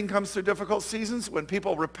 Everything comes through difficult seasons. When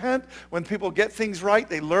people repent, when people get things right,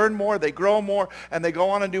 they learn more, they grow more, and they go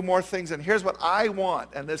on and do more things. And here's what I want,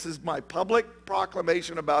 and this is my public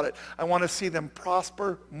proclamation about it. I want to see them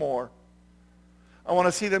prosper more. I want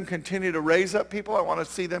to see them continue to raise up people. I want to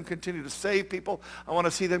see them continue to save people. I want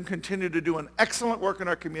to see them continue to do an excellent work in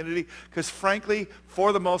our community because, frankly,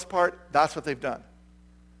 for the most part, that's what they've done.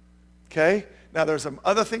 Okay? Now, there's some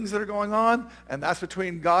other things that are going on, and that's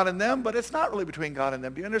between God and them, but it's not really between God and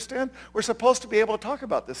them. Do you understand? We're supposed to be able to talk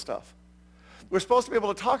about this stuff. We're supposed to be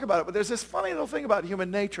able to talk about it, but there's this funny little thing about human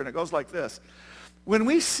nature, and it goes like this. When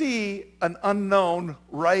we see an unknown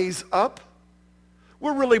rise up,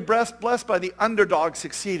 we're really blessed by the underdog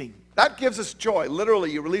succeeding. That gives us joy.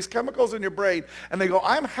 Literally, you release chemicals in your brain, and they go,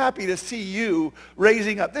 I'm happy to see you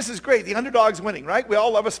raising up. This is great. The underdog's winning, right? We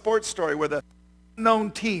all love a sports story where the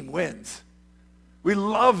unknown team wins. We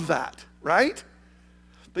love that, right?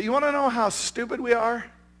 But you want to know how stupid we are?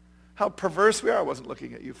 How perverse we are? I wasn't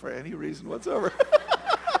looking at you for any reason whatsoever.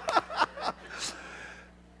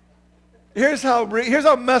 Here's how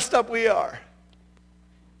messed up we are.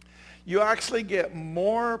 You actually get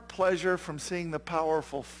more pleasure from seeing the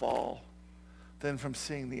powerful fall than from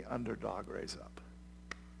seeing the underdog raise up.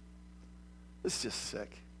 It's just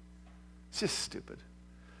sick. It's just stupid.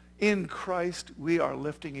 In Christ, we are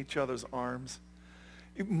lifting each other's arms.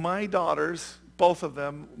 My daughters, both of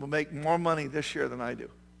them will make more money this year than I do.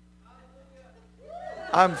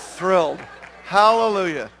 I'm thrilled.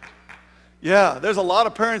 Hallelujah. Yeah, there's a lot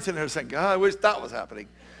of parents in here saying, God, I wish that was happening.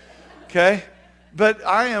 Okay? But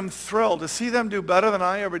I am thrilled to see them do better than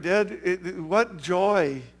I ever did. What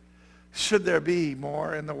joy should there be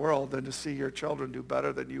more in the world than to see your children do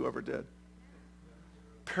better than you ever did?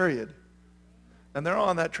 Period. And they're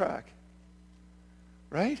on that track.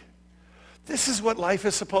 Right? This is what life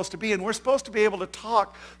is supposed to be, and we're supposed to be able to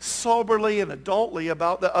talk soberly and adultly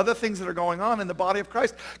about the other things that are going on in the body of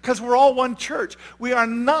Christ, because we're all one church. We are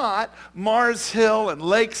not Mars Hill and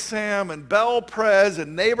Lake Sam and Bel Prez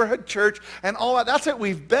and neighborhood church and all that. That's what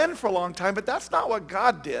we've been for a long time, but that's not what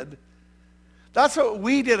God did. That's what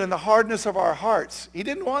we did in the hardness of our hearts. He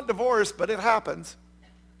didn't want divorce, but it happens.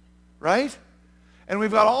 Right? And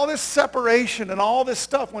we've got all this separation and all this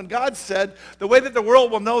stuff when God said the way that the world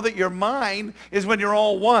will know that you're mine is when you're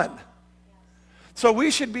all one. So we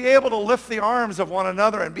should be able to lift the arms of one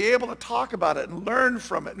another and be able to talk about it and learn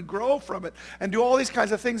from it and grow from it and do all these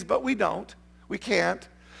kinds of things, but we don't. We can't.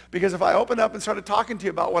 Because if I opened up and started talking to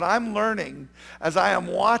you about what I'm learning as I am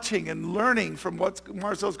watching and learning from what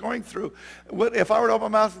Marcel's going through, if I were to open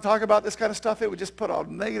my mouth and talk about this kind of stuff, it would just put a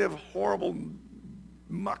negative, horrible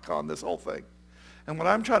muck on this whole thing. And what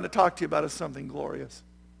I'm trying to talk to you about is something glorious.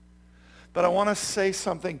 But I want to say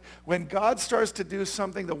something. When God starts to do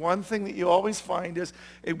something, the one thing that you always find is,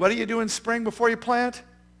 what do you do in spring before you plant?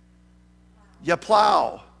 You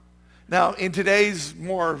plow. Now, in today's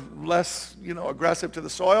less, aggressive to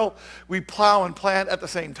the soil, we plow and plant at the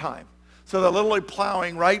same time. So they're literally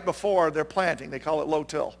plowing right before they're planting. They call it low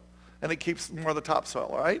till. And it keeps more of the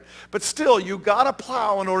topsoil, all right? But still, you got to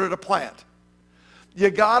plow in order to plant. You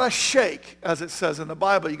got to shake, as it says in the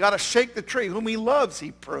Bible. You got to shake the tree. Whom he loves,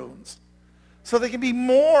 he prunes. So they can be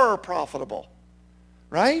more profitable.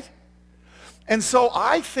 Right? And so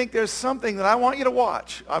I think there's something that I want you to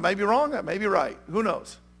watch. I may be wrong. I may be right. Who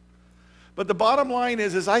knows? But the bottom line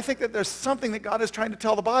is I think that there's something that God is trying to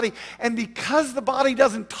tell the body. And because the body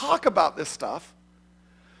doesn't talk about this stuff,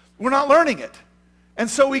 we're not learning it. And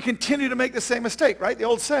so we continue to make the same mistake, right? The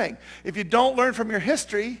old saying, if you don't learn from your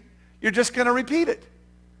history, you're just going to repeat it.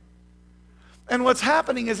 And what's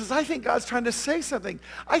happening is I think God's trying to say something.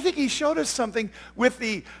 I think he showed us something with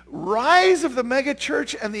the rise of the mega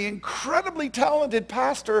church and the incredibly talented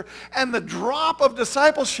pastor and the drop of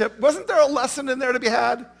discipleship. Wasn't there a lesson in there to be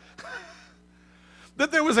had?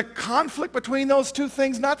 That there was a conflict between those two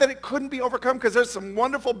things. Not that it couldn't be overcome, because there's some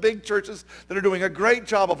wonderful big churches that are doing a great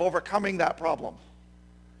job of overcoming that problem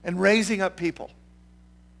and raising up people.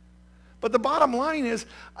 But the bottom line is,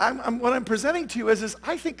 what I'm presenting to you is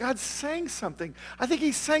I think God's saying something. I think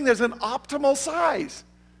he's saying there's an optimal size.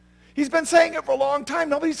 He's been saying it for a long time.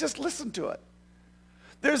 Nobody's just listened to it.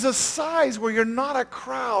 There's a size where you're not a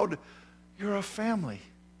crowd. You're a family.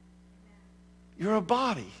 You're a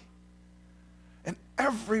body. And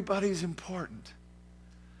everybody's important.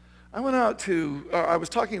 I was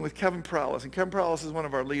talking with Kevin Perales, and Kevin Perales is one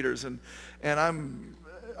of our leaders, and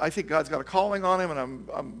I think God's got a calling on him, and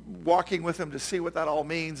I'm walking with him to see what that all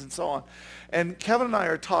means and so on. And Kevin and I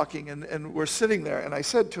are talking, and we're sitting there, and I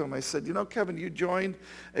said to him, Kevin, you joined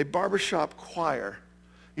a barbershop choir.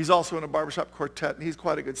 He's also in a barbershop quartet, and he's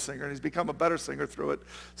quite a good singer, and he's become a better singer through it.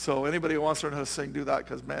 So anybody who wants to learn how to sing, do that,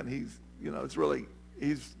 because, man,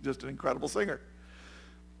 he's just an incredible singer.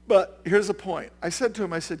 But here's the point. I said to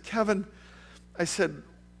him, Kevin, I said,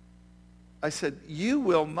 you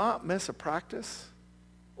will not miss a practice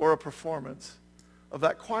or a performance of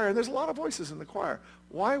that choir. And there's a lot of voices in the choir.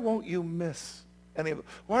 Why won't you miss any of them?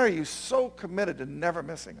 Why are you so committed to never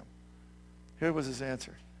missing them? Here was his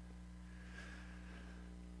answer.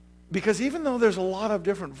 Because even though there's a lot of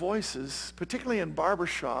different voices, particularly in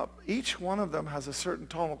barbershop, each one of them has a certain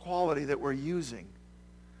tonal quality that we're using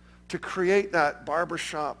to create that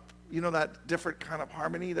barbershop, that different kind of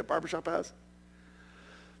harmony that barbershop has.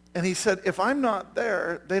 And he said, if I'm not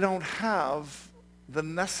there, they don't have the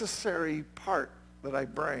necessary part that I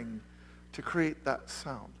bring to create that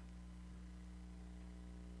sound.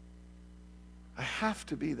 I have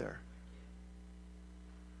to be there.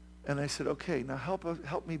 And I said, okay, now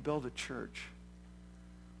help me build a church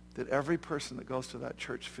that every person that goes to that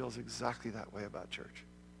church feels exactly that way about church.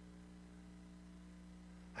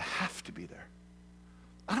 I have to be there.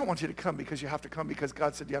 I don't want you to come because you have to come because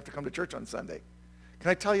God said you have to come to church on Sunday. Can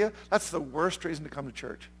I tell you, that's the worst reason to come to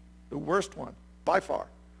church. The worst one, by far.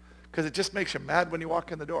 Because it just makes you mad when you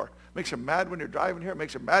walk in the door. It makes you mad when you're driving here. It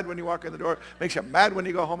makes you mad when you walk in the door. It makes you mad when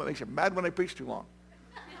you go home. It makes you mad when I preach too long.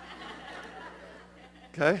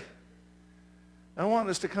 Okay? I want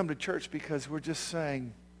us to come to church because we're just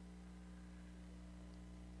saying,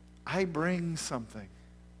 I bring something.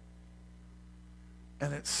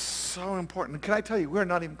 And it's so important. And can I tell you, we're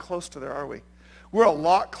not even close to there, are we? We're a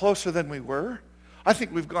lot closer than we were. I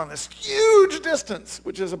think we've gone this huge distance,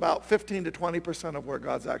 which is about 15 to 20% of where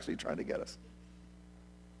God's actually trying to get us.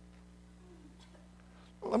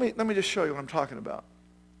 Let me just show you what I'm talking about.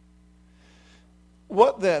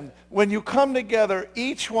 What then? When you come together,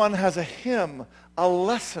 each one has a hymn, a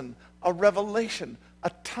lesson, a revelation,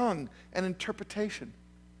 a tongue, an interpretation.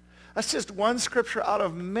 That's just one scripture out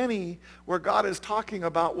of many where God is talking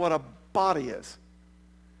about what a body is.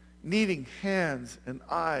 Needing hands and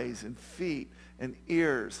eyes and feet and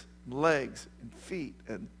ears, and legs and feet.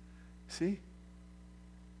 And see?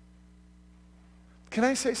 Can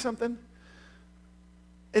I say something?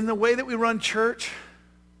 In the way that we run church,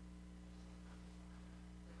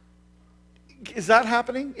 is that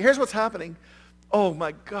happening? Here's what's happening. Oh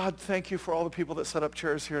my God, thank you for all the people that set up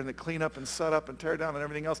chairs here and that clean up and set up and tear down and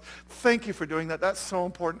everything else. Thank you for doing that. That's so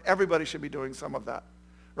important. Everybody should be doing some of that,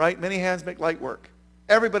 right? Many hands make light work.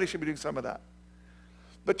 Everybody should be doing some of that.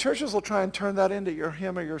 But churches will try and turn that into your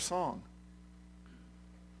hymn or your song.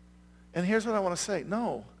 And here's what I want to say.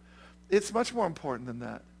 No, it's much more important than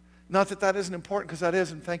that. Not that that isn't important, because that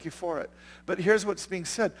is, and thank you for it. But here's what's being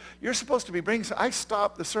said. You're supposed to be bringing, I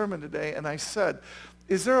stopped the sermon today and I said,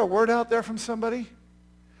 is there a word out there from somebody?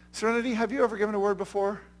 Serenity, have you ever given a word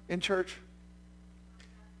before in church?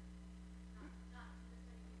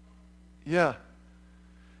 Yeah.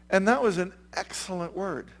 And that was an excellent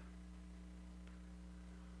word.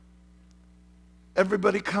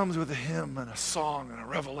 Everybody comes with a hymn and a song and a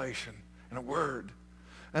revelation and a word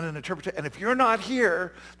and an interpretation. And if you're not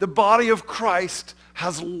here, the body of Christ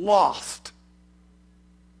has lost,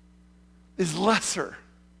 is lesser.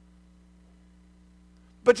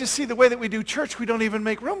 But you see, the way that we do church, we don't even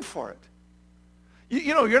make room for it.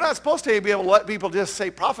 You know, you're not supposed to be able to let people just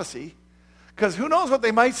say prophecy, because who knows what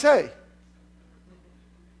they might say.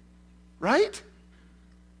 Right?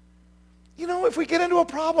 You know, if we get into a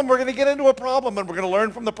problem, we're going to get into a problem, and we're going to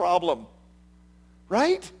learn from the problem.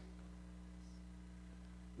 Right?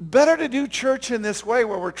 Better to do church in this way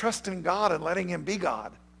where we're trusting God and letting him be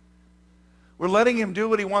God. We're letting him do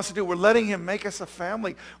what he wants to do. We're letting him make us a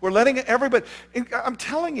family. We're letting everybody. I'm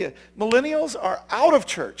telling you, millennials are out of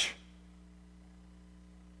church.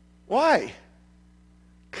 Why?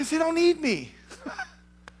 Because they don't need me.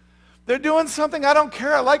 They're doing something I don't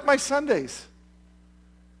care. I like my Sundays.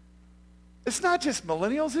 It's not just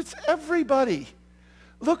millennials. It's everybody.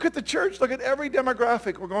 Look at the church. Look at every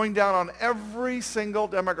demographic. We're going down on every single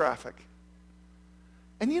demographic.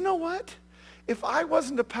 And you know what? If I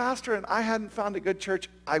wasn't a pastor and I hadn't found a good church,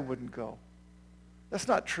 I wouldn't go. That's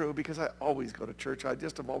not true, because I always go to church. I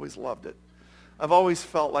just have always loved it. I've always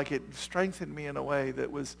felt like it strengthened me in a way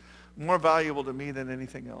that was more valuable to me than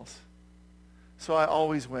anything else. So I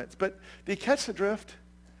always went. But do you catch the drift?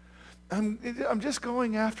 I'm just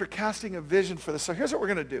going after casting a vision for this. So here's what we're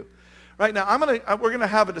going to do. Right now, we're going to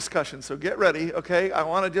have a discussion, so get ready, okay? I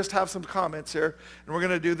want to just have some comments here, and we're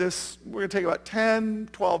going to do this. We're going to take about 10,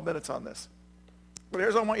 12 minutes on this. But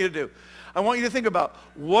here's what I want you to do. I want you to think about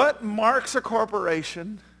what marks a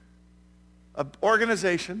corporation, an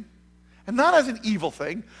organization, and not as an evil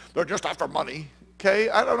thing. They're just after money, okay?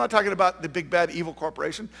 I'm not talking about the big, bad, evil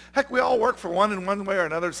corporation. Heck, we all work for one in one way or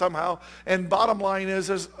another somehow. And bottom line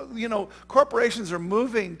is, corporations are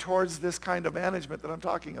moving towards this kind of management that I'm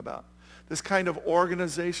talking about. This kind of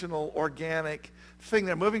organizational, organic thing.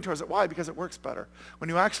 They're moving towards it. Why? Because it works better. When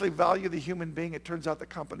you actually value the human being, it turns out the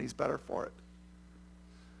company's better for it.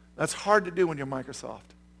 That's hard to do when you're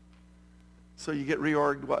Microsoft. So you get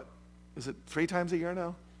reorged, what? Is it 3 times a year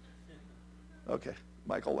now? Okay.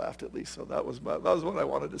 Michael laughed at least, so that was when I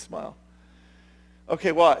wanted to smile.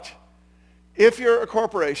 Okay, watch. If you're a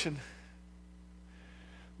corporation,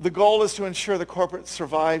 the goal is to ensure the corporate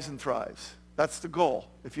survives and thrives. That's the goal.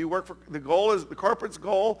 If you work for, the corporate's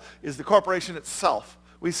goal is the corporation itself.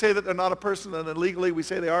 We say that they're not a person, and then legally we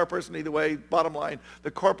say they are a person. Either way, bottom line,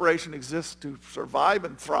 the corporation exists to survive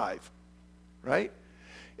and thrive, right?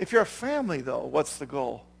 If you're a family, though, what's the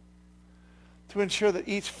goal? To ensure that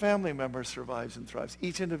each family member survives and thrives,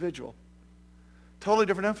 each individual. Totally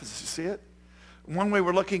different emphasis, you see it? One way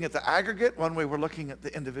we're looking at the aggregate, one way we're looking at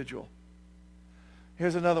the individual.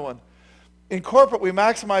 Here's another one. In corporate, we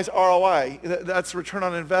maximize ROI. That's return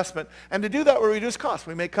on investment. And to do that, we reduce costs.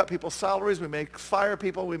 We may cut people's salaries. We may fire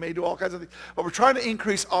people. We may do all kinds of things. But we're trying to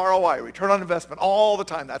increase ROI, return on investment, all the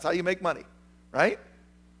time. That's how you make money, right?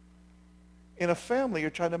 In a family, you're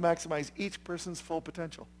trying to maximize each person's full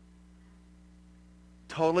potential.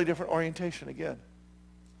 Totally different orientation again.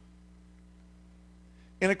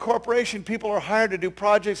 In a corporation, people are hired to do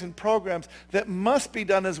projects and programs that must be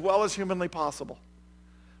done as well as humanly possible.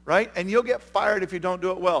 Right? And you'll get fired if you don't do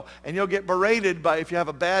it well. And you'll get berated by if you have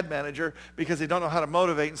a bad manager because they don't know how to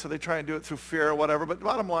motivate, and so they try and do it through fear or whatever. But the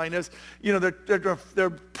bottom line is, they're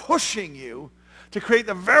pushing you to create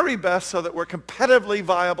the very best so that we're competitively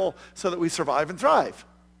viable so that we survive and thrive.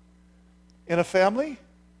 In a family,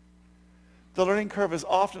 the learning curve is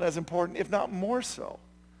often as important, if not more so,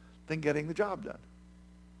 than getting the job done.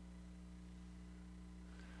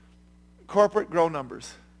 Corporate, grow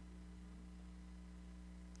numbers.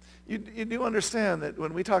 You do understand that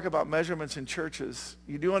when we talk about measurements in churches,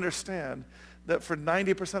 you do understand that for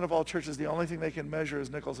 90% of all churches, the only thing they can measure is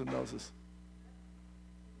nickels and noses.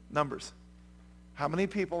 Numbers. How many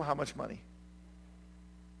people, how much money?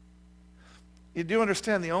 You do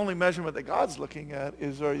understand the only measurement that God's looking at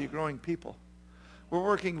is, are you growing people? We're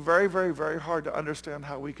working very, very, very hard to understand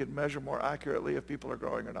how we can measure more accurately if people are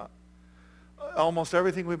growing or not. Almost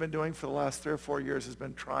everything we've been doing for the last 3 or 4 years has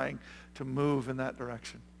been trying to move in that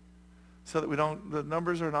direction. So that the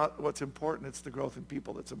numbers are not what's important, it's the growth in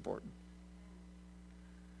people that's important.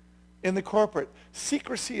 In the corporate,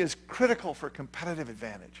 secrecy is critical for competitive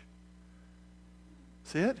advantage.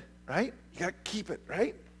 See it? Right? You got to keep it,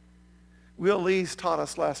 right? Will Lees taught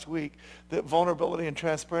us last week that vulnerability and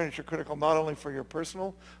transparency are critical not only for your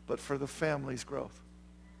personal, but for the family's growth.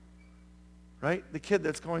 Right? The kid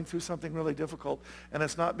that's going through something really difficult and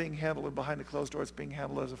it's not being handled behind a closed door, it's being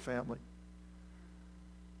handled as a family.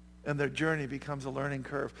 And their journey becomes a learning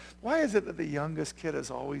curve. Why is it that the youngest kid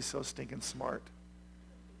is always so stinking smart?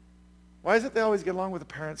 Why is it they always get along with the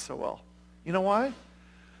parents so well? You know why?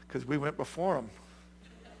 Because we went before them.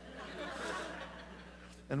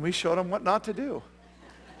 And we showed them what not to do.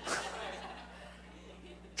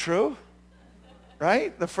 True?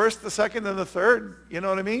 Right? The first, the second, and the third, you know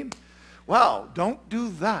what I mean? Wow, don't do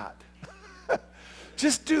that.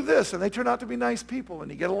 Just do this, and they turn out to be nice people,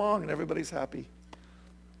 and you get along, and everybody's happy.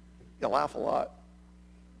 You laugh a lot.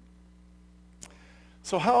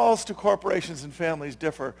 So how else do corporations and families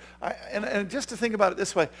differ? And just to think about it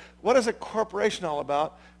this way, what is a corporation all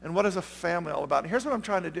about, and what is a family all about? And here's what I'm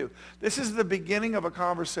trying to do. This is the beginning of a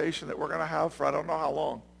conversation that we're going to have for I don't know how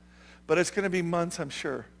long, but it's going to be months, I'm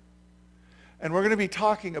sure. And we're going to be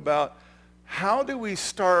talking about how do we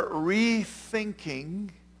start rethinking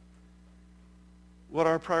what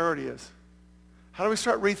our priority is? How do we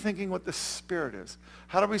start rethinking what the Spirit is?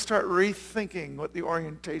 How do we start rethinking what the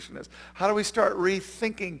orientation is? How do we start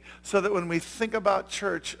rethinking so that when we think about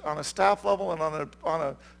church on a staff level and on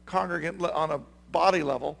a congregant, on a body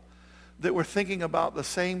level, that we're thinking about the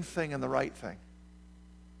same thing and the right thing?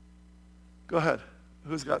 Go ahead.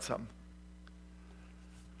 Who's got something?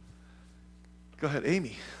 Go ahead,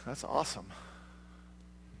 Amy. That's awesome.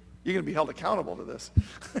 You're going to be held accountable to this.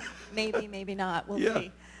 Maybe, maybe not. We'll Yeah.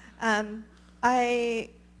 see.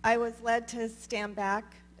 I was led to stand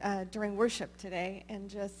back during worship today and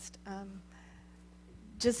just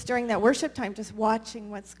during that worship time, just watching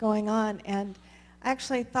what's going on. And I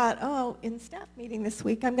actually thought, in staff meeting this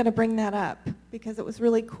week, I'm going to bring that up because it was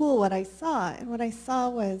really cool what I saw. And what I saw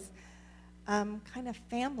was kind of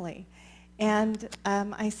family. And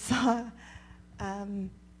I saw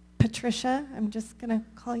Patricia, I'm just going to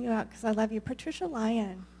call you out because I love you. Patricia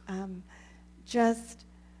Lyon,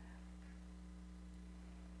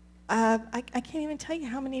 I can't even tell you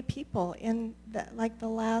how many people in the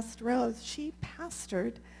last rows. She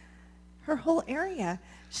pastored her whole area.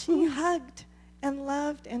 She hugged and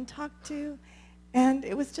loved and talked to, and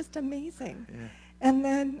it was just amazing. Yeah. And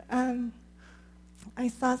then I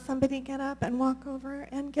saw somebody get up and walk over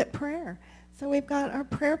and get prayer. So we've got our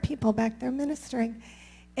prayer people back there ministering.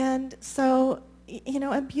 And so,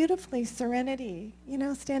 and beautifully, Serenity,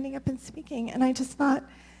 standing up and speaking. And I just thought,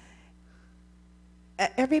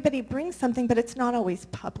 everybody brings something, but it's not always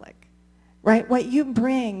public, right? What you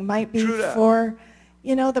bring might be for,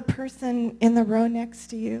 the person in the row next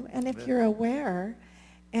to you. And if you're aware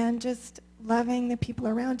and just loving the people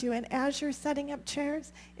around you, and as you're setting up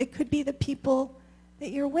chairs, it could be the people that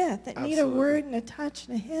you're with that need a word and a touch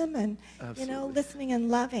and a hymn and, listening and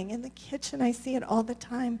loving. In the kitchen, I see it all the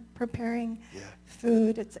time, preparing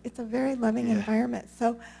food. It's a very loving environment.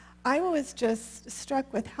 So I was just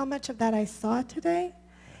struck with how much of that I saw today,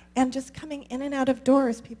 and just coming in and out of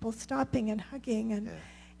doors, people stopping and hugging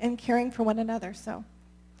and caring for one another. So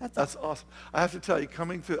that's awesome. I have to tell you,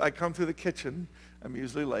 I come through the kitchen. I'm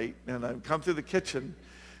usually late, and I come through the kitchen,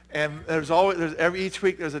 and each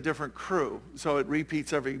week there's a different crew, so it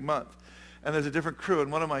repeats every month. And there's a different crew,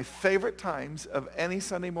 and one of my favorite times of any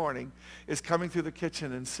Sunday morning is coming through the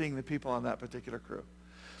kitchen and seeing the people on that particular crew.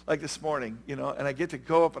 like this morning, and I get to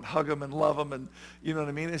go up and hug them and love them, and you know what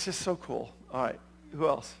I mean? It's just so cool. All right, who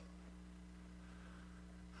else?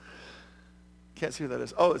 Can't see who that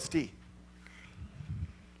is. Oh, it's Dee.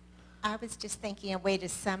 I was just thinking a way to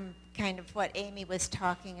some kind of what Amy was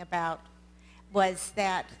talking about was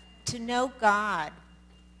that to know God,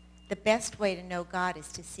 the best way to know God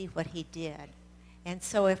is to see what he did. And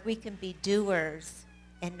so if we can be doers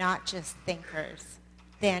and not just thinkers,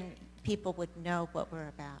 then people would know what we're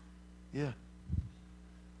about. Yeah.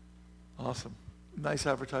 Awesome. Nice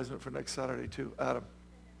advertisement for next Saturday, too. Adam.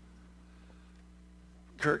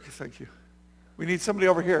 Kirk, thank you. We need somebody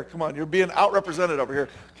over here. Come on, you're being outrepresented over here.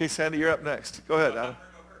 Okay, Sandy, you're up next. Go ahead, Adam.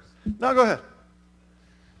 No, go ahead.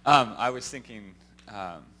 I was thinking,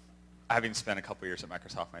 having spent a couple years at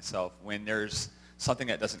Microsoft myself, when there's something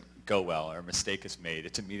that doesn't go well or a mistake is made,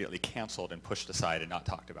 it's immediately canceled and pushed aside and not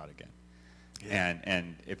talked about again. Yeah.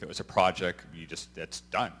 And if it was a project, it's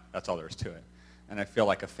done. That's all there is to it. And I feel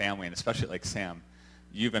like a family, and especially like Sam,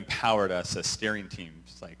 you've empowered us as steering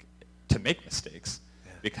teams to make mistakes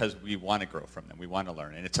because we want to grow from them. We want to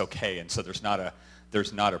learn, and it's okay. And so there's not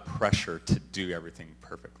a pressure to do everything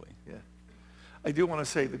perfectly. Yeah. I do want to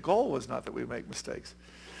say the goal was not that we make mistakes.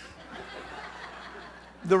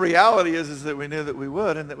 The reality is that we knew that we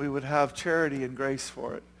would, and that we would have charity and grace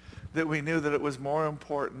for it. That we knew that it was more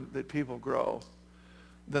important that people grow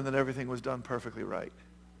than that everything was done perfectly right.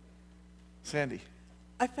 Sandy.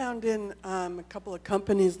 I found in a couple of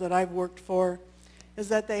companies that I've worked for is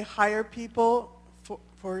that they hire people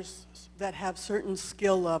that have certain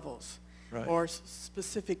skill levels, right, or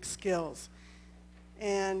specific skills.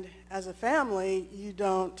 And as a family, you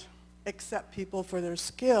don't accept people for their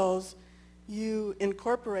skills. You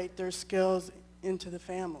incorporate their skills into the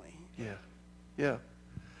family. Yeah, yeah.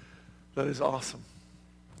 That is awesome.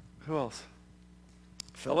 Who else?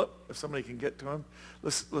 Philip, if somebody can get to him.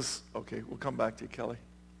 Okay, we'll come back to you, Kelly.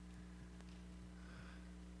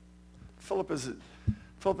 Philip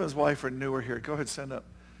and his wife are newer here. Go ahead, stand up.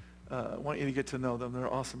 I want you to get to know them.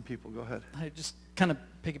 They're awesome people. Go ahead. I just kind of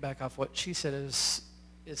piggyback off what she said.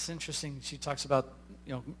 It's interesting. She talks about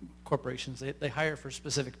corporations. They hire for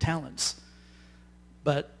specific talents,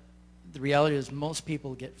 but the reality is most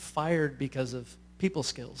people get fired because of people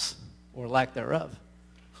skills or lack thereof.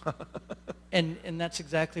 and that's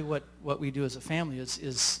exactly what we do as a family.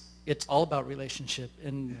 Is it's all about relationship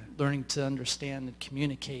and learning to understand and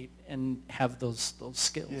communicate and have those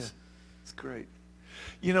skills. Yeah, it's great.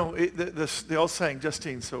 The old saying,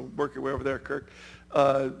 Justine, so work your way over there, Kirk.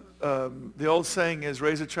 The old saying is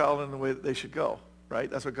raise a child in the way that they should go, right?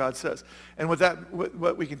 That's what God says. And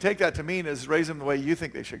what we can take that to mean is raise them the way you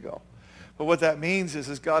think they should go. But what that means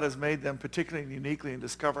is God has made them particularly and uniquely, and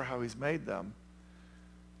discover how he's made them,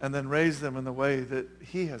 and then raise them in the way that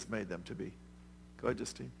he has made them to be. Go ahead,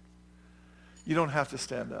 Justine. You don't have to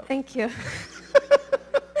stand up. Thank you.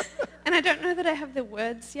 And I don't know that I have the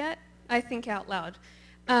words yet. I think out loud.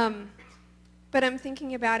 But I'm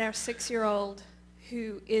thinking about our 6-year-old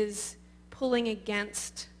who is pulling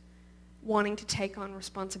against wanting to take on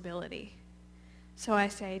responsibility. So I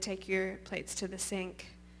say, take your plates to the sink.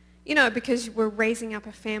 Because we're raising up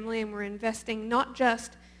a family and we're investing not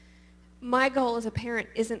just, my goal as a parent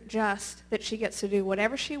isn't just that she gets to do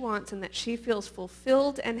whatever she wants and that she feels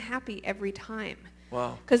fulfilled and happy every time.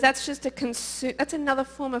 Wow. Because that's just that's another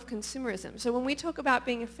form of consumerism. So when we talk about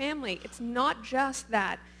being a family, it's not just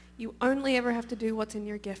that you only ever have to do what's in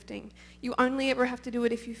your gifting. You only ever have to do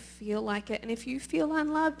it if you feel like it and if you feel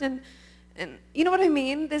unloved and you know what I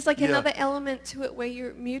mean? There's another element to it where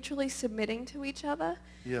you're mutually submitting to each other.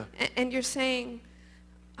 Yeah. And you're saying,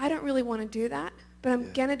 I don't really want to do that, but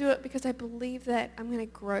I'm going to do it because I believe that I'm going to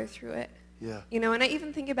grow through it. Yeah. And I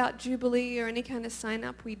even think about Jubilee or any kind of sign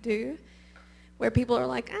up we do where people are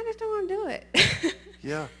like, I just don't want to do it.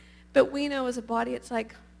 Yeah. But we know as a body, it's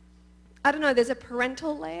like, I don't know, there's a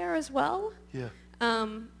parental layer as well. Yeah.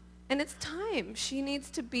 And it's time. She needs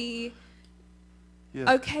to be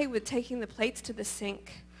okay with taking the plates to the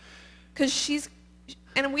sink. Because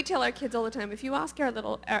and we tell our kids all the time, if you ask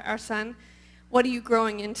our son, what are you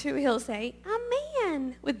growing into? He'll say, a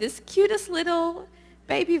man, with this cutest little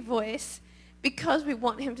baby voice, because we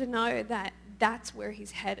want him to know that that's where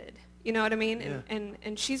he's headed. You know what I mean? Yeah.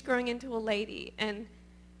 And she's growing into a lady. And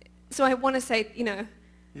so I want to say,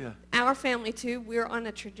 our family too, we're on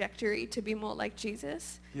a trajectory to be more like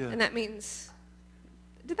Jesus. Yeah. And that means,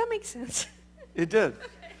 did that make sense? It did.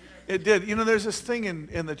 It did. There's this thing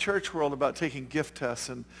in the church world about taking gift tests,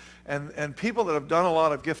 and people that have done a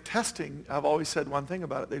lot of gift testing have always said one thing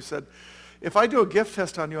about it. They've said, if I do a gift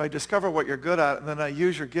test on you, I discover what you're good at, and then I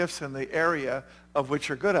use your gifts in the area of which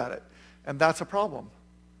you're good at it. And that's a problem.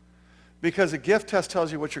 Because a gift test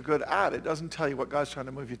tells you what you're good at. It doesn't tell you what God's trying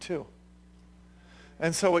to move you to.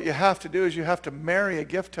 And so what you have to do is you have to marry a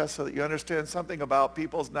gift test so that you understand something about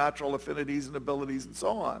people's natural affinities and abilities and so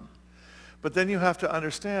on. But then you have to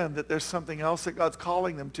understand that there's something else that God's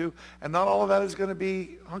calling them to, and not all of that is going to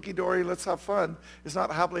be hunky-dory, let's have fun. It's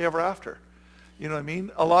not happily ever after. You know what I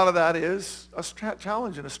mean? A lot of that is a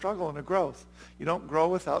challenge and a struggle and a growth. You don't grow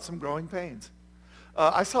without some growing pains.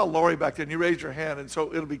 I saw Lori back there, and you raised your hand, and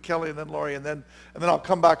so it'll be Kelly and then Lori, and then I'll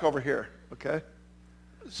come back over here, okay?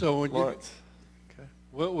 So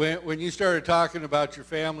when you started talking about your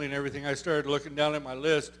family and everything, I started looking down at my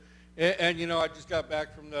list, and you know, I just got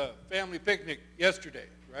back from the family picnic yesterday,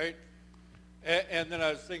 right? And then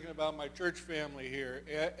I was thinking about my church family here,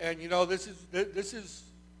 and you know, this is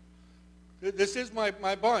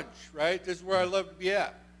my bunch, right? This is where I love to be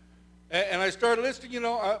at. And I started listing, you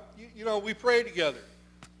know, we pray together,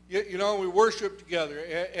 you know, we worship together,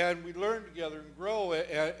 and we learn together and grow,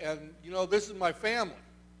 and you know, this is my family,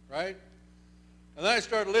 right? And then I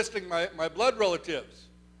started listing my blood relatives,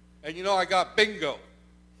 and you know, I got bingo.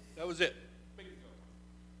 That was it, bingo.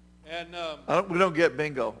 And we don't get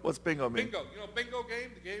bingo. What's bingo mean? Bingo, you know, bingo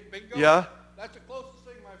game, the game bingo. Yeah. That's the closest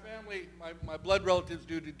thing my family, my blood relatives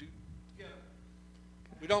do together.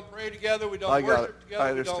 We don't pray together, we don't worship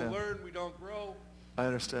together, we don't learn, we don't grow. I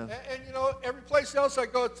understand. And you know, every place else I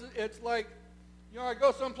go, it's like, you know, I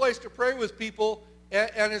go someplace to pray with people,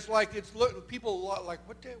 and it's like, people like,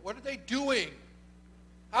 what are they doing?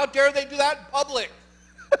 How dare they do that in public?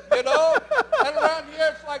 You know? And around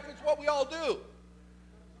here, it's like, it's what we all do.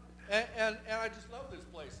 And I just love this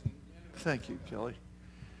place. Thank you, Kelly.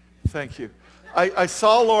 Thank you. I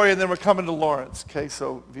saw Lori, and then we're coming to Lawrence. Okay,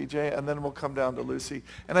 so VJ, and then we'll come down to Lucy.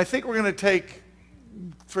 And I think we're going to take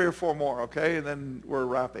 3 or 4 more, okay? And then we're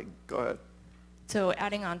wrapping. Go ahead. So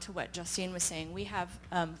adding on to what Justine was saying, we have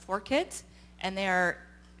 4 kids, and they are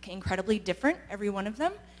incredibly different, every one of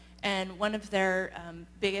them. And one of their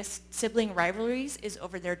biggest sibling rivalries is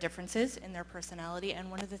over their differences in their personality. And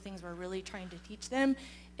one of the things we're really trying to teach them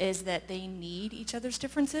is that they need each other's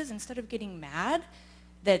differences. Instead of getting mad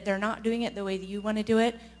that they're not doing it the way that you want to do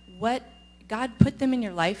it, God put them in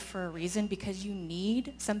your life for a reason, because you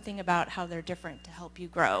need something about how they're different to help you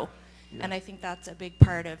grow. Yeah. And I think that's a big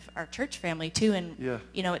part of our church family too. And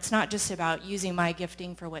you know, it's not just about using my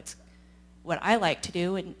gifting for what I like to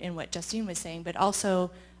do and what Justine was saying, but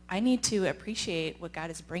also I need to appreciate what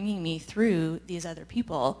God is bringing me through these other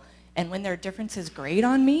people. And when their differences grate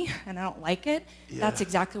on me and I don't like it, that's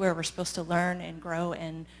exactly where we're supposed to learn and grow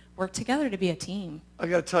and work together to be a team. I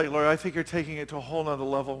got to tell you, Laura, I think you're taking it to a whole nother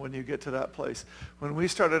level when you get to that place. When we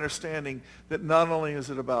start understanding that not only is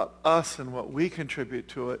it about us and what we contribute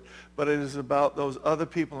to it, but it is about those other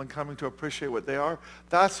people and coming to appreciate what they are,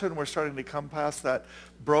 that's when we're starting to come past that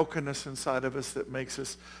brokenness inside of us that makes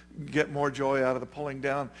us get more joy out of the pulling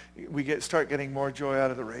down. We start getting more joy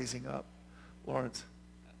out of the raising up. Lawrence.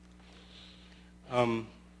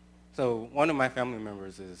 So one of my family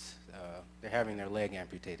members is they're having their leg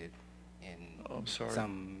amputated, and I'm sorry.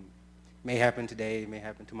 Some may happen today, may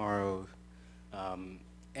happen tomorrow,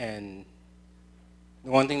 and the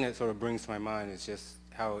one thing that sort of brings to my mind is just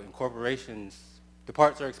how in corporations the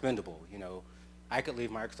parts are expendable. You know, I could leave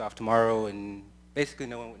Microsoft tomorrow and basically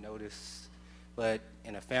no one would notice, but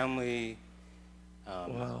in a family,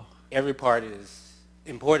 every part is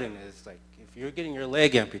important. It's like if you're getting your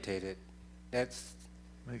leg amputated, that's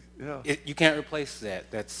you can't replace that.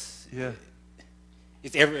 That's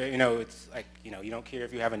it's every, you know, it's like, you know, you don't care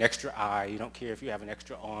if you have an extra eye, you don't care if you have an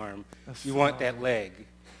extra arm, you want that leg.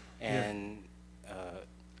 And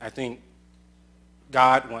I think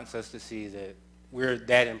God wants us to see that we're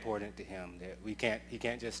that important to him, that he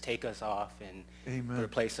can't just take us off and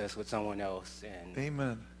replace us with someone else.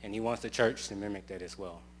 And and he wants the church to mimic that as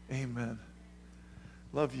well. Amen.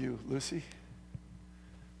 Love you, Lucy.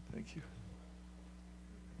 Thank you.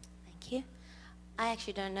 Thank you. I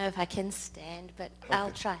actually don't know if I can stand, but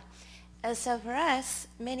I'll try. So for us,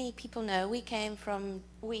 many people know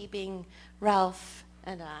we being Ralph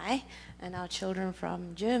and I, and our children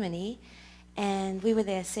from Germany, and we were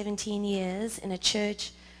there 17 years in a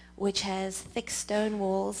church which has thick stone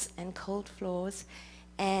walls and cold floors,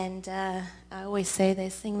 and I always say they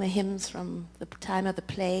sing the hymns from the time of the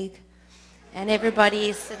plague, and everybody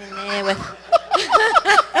is sitting there with...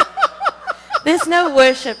 There's no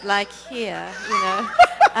worship like here, you know.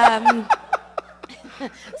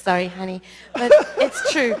 Sorry, honey, but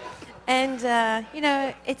it's true. And, you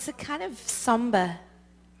know, it's a kind of somber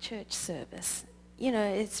church service. You know,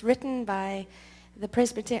 it's written by the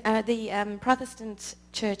Protestant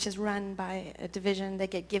church is run by a division. They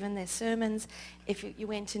get given their sermons. If you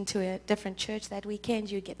went into a different church that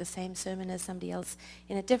weekend, you'd get the same sermon as somebody else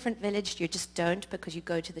in a different village. You just don't, because you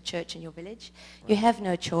go to the church in your village. Right. You have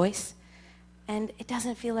no choice. And it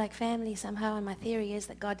doesn't feel like family somehow, and my theory is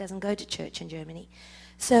that God doesn't go to church in Germany.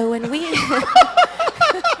 So when we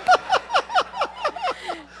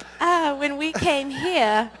came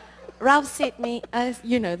here, Ralph sent me,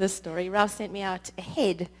 you know the story, Ralph sent me out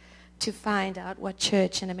ahead to find out what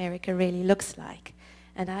church in America really looks like.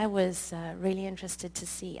 And I was really interested to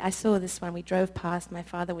see. I saw this one. We drove past. My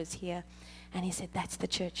father was here. And he said, that's the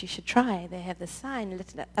church you should try. They have the sign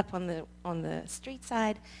lit up on the street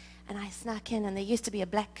side. And I snuck in, and there used to be a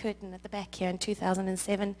black curtain at the back here in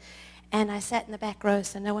 2007. And I sat in the back row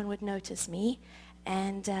so no one would notice me.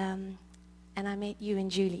 And I met you and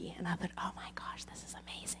Julie. And I thought, oh, my gosh, this is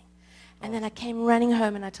amazing. And then I came running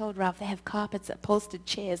home, and I told Ralph, they have carpets, upholstered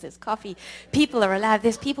chairs, there's coffee. People are alive.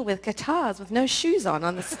 There's people with guitars with no shoes on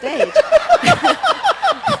the stage.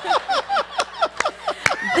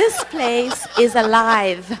 This place is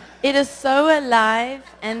alive. It is so alive,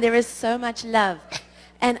 and there is so much love.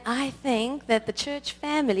 And I think that the church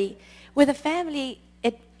family, with a family,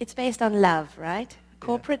 it's based on love, right?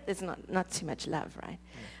 Corporate, there's not too much love, right?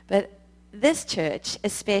 But this church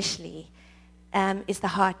especially is the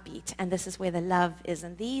heartbeat, and this is where the love is.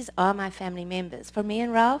 And these are my family members. For me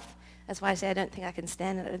and Ralph, that's why I say I don't think I can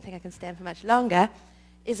stand, and I don't think I can stand for much longer,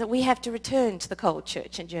 is that we have to return to the cold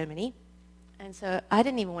church in Germany. And so I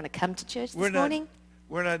didn't even want to come to church this morning.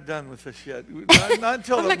 We're not done with this yet. Not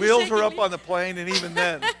until the wheels are up on the plane, and even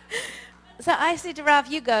then. So I said to Ralph,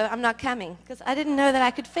 you go, I'm not coming, because I didn't know that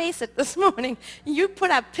I could face it this morning. You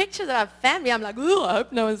put up pictures of our family. I'm like, oh, I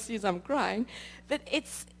hope no one sees I'm crying. But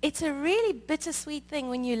it's a really bittersweet thing.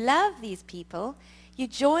 When you love these people, you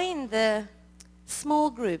join the small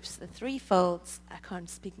groups, the threefolds. I can't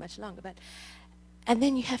speak much longer, and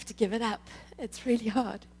then you have to give it up. It's really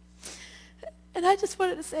hard. And I just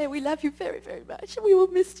wanted to say we love you very, very much, and we will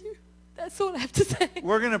miss you. That's all I have to say.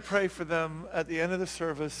 We're going to pray for them at the end of the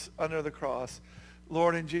service under the cross.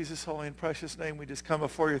 Lord, in Jesus' holy and precious name, we just come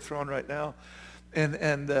before your throne right now.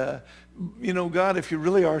 And you know, God, if you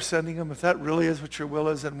really are sending them, if that really is what your will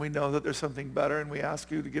is, then we know that there's something better, and we ask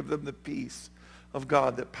you to give them the peace of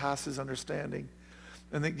God that passes understanding,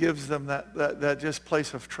 and that gives them that just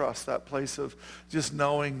place of trust, that place of just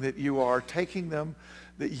knowing that you are taking them,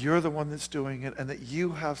 that you're the one that's doing it, and that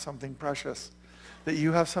you have something precious, that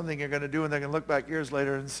you have something you're going to do, and they're going to look back years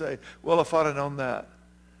later and say, well, if I'd have known that.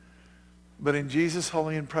 But in Jesus'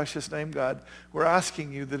 holy and precious name, God, we're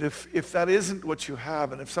asking you that if that isn't what you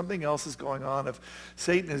have, and if something else is going on, if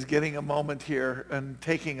Satan is getting a moment here and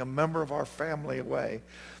taking a member of our family away,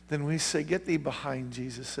 then we say, get thee behind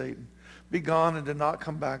Jesus, Satan. Be gone and do not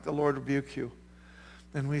come back. The Lord rebuke you.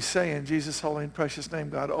 And we say in Jesus' holy and precious name,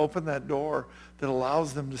 God, open that door that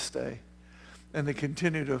allows them to stay and to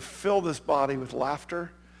continue to fill this body with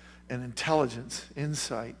laughter and intelligence,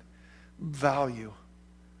 insight, value.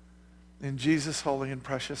 In Jesus' holy and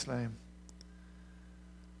precious name.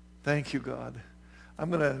 Thank you, God.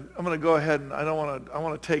 I'm gonna go ahead, and I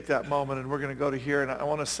want to take that moment, and we're going to go to here, and I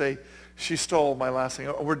want to say, she stole my last thing.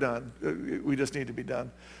 Oh, we're done. We just need to be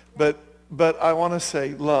done. But I want to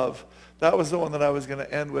say love. That was the one that I was going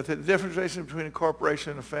to end with. The difference between a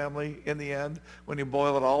corporation and a family, in the end, when you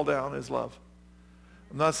boil it all down, is love.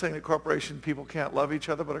 I'm not saying that corporation people can't love each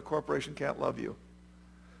other, but a corporation can't love you.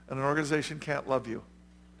 And an organization can't love you.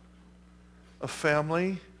 A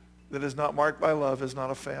family that is not marked by love is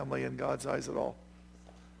not a family in God's eyes at all.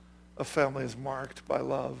 A family is marked by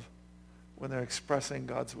love when they're expressing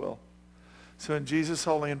God's will. So in Jesus'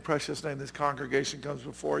 holy and precious name, this congregation comes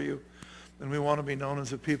before you, and we want to be known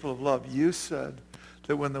as a people of love. You said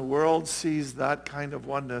that when the world sees that kind of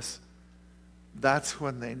oneness, that's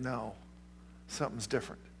when they know something's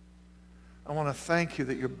different. I want to thank you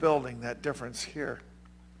that you're building that difference here.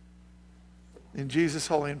 In Jesus'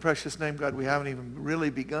 holy and precious name, God, we haven't even really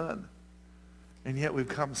begun, and yet we've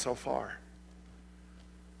come so far.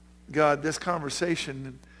 God, this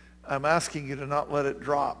conversation, I'm asking you to not let it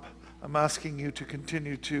drop. I'm asking you to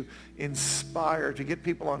continue to inspire, to get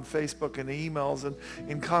people on Facebook and emails and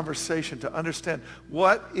in conversation to understand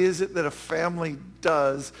what is it that a family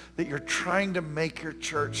does that you're trying to make your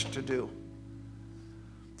church to do,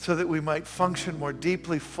 so that we might function more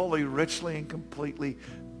deeply, fully, richly, and completely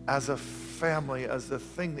as a family, as the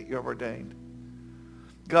thing that you have ordained.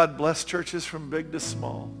 God, bless churches from big to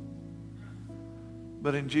small.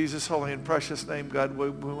 But in Jesus' holy and precious name, God,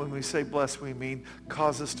 when we say bless, we mean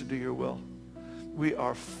cause us to do your will. We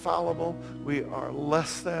are fallible. We are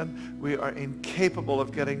less than. We are incapable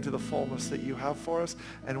of getting to the fullness that you have for us.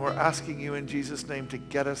 And we're asking you in Jesus' name to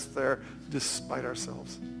get us there despite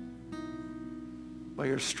ourselves. By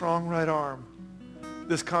your strong right arm,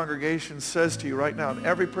 this congregation says to you right now, and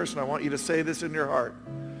every person, I want you to say this in your heart,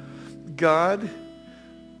 God,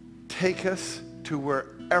 take us to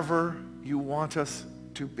wherever you want us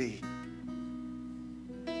to be.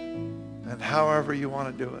 And however you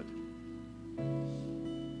want to do it.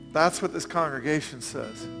 That's what this congregation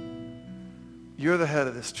says. You're the head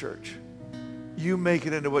of this church. You make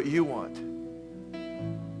it into what you want.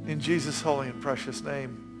 In Jesus' holy and precious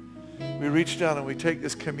name, we reach down and we take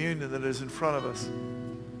this communion that is in front of us.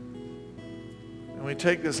 And we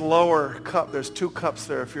take this lower cup. There's 2 cups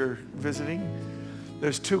there if you're visiting.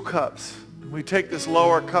 There's 2 cups. We take this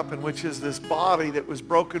lower cup, in which is this body that was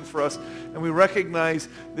broken for us, and we recognize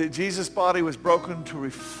that Jesus' body was broken to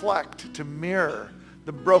reflect, to mirror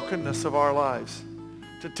the brokenness of our lives,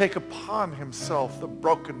 to take upon himself the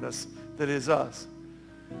brokenness that is us.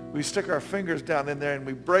 We stick our fingers down in there and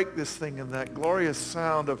we break this thing in that glorious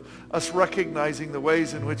sound of us recognizing the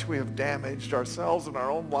ways in which we have damaged ourselves and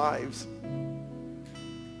our own lives,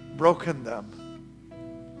 broken them.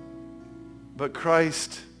 But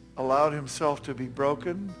Christ allowed himself to be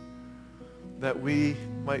broken that we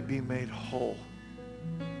might be made whole.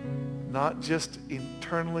 Not just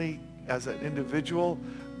internally as an individual,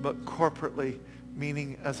 but corporately,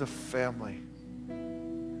 meaning as a family.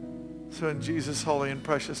 So in Jesus' holy and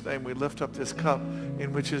precious name, we lift up this cup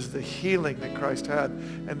in which is the healing that Christ had.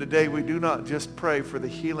 And today we do not just pray for the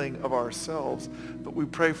healing of ourselves, but we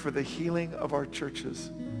pray for the healing of our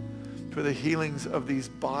churches, for the healings of these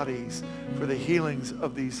bodies, for the healings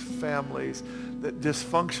of these families, that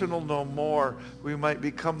dysfunctional no more, we might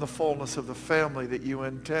become the fullness of the family that you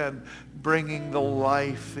intend, bringing the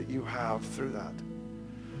life that you have through that.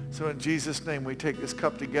 So in Jesus' name, we take this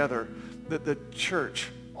cup together, that the church,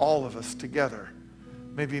 all of us together,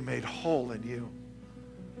 may be made whole in you.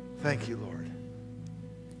 Thank you, Lord.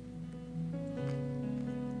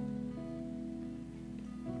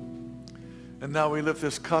 And now we lift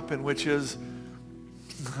this cup in which is,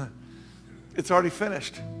 it's already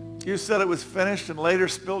finished. You said it was finished and later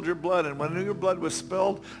spilled your blood. And when your blood was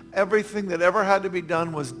spilled, everything that ever had to be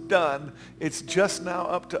done was done. It's just now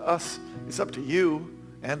up to us. It's up to you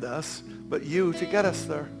and us, but you to get us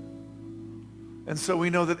there. And so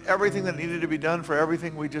we know that everything that needed to be done for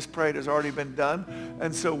everything we just prayed has already been done.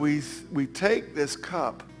 And so we take this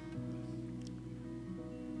cup,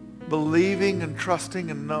 believing and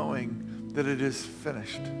trusting and knowing that it is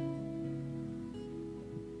finished,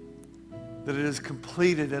 that it is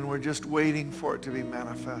completed, and we're just waiting for it to be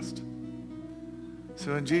manifest.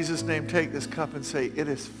 So in Jesus' name, take this cup and say, it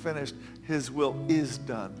is finished. His will is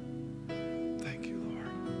done. Thank you, Lord.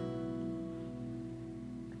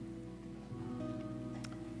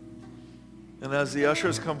 And as the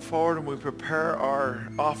ushers come forward and we prepare our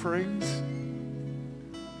offerings,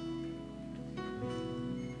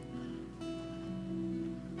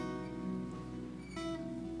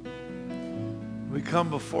 we come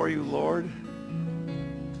before you, Lord.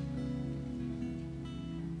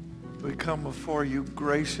 We come before you,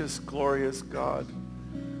 gracious, glorious God,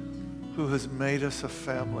 who has made us a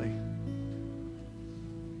family.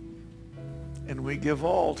 And we give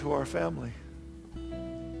all to our family,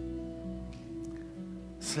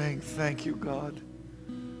 saying, thank you, God,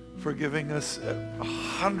 for giving us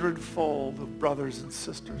 100-fold of brothers and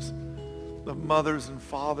sisters, of mothers and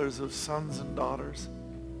fathers, of sons and daughters,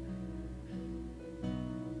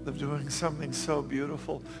 of doing something so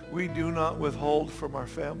beautiful. We do not withhold from our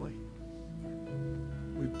family.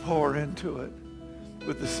 We pour into it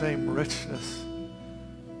with the same richness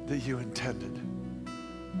that you intended.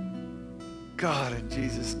 God, in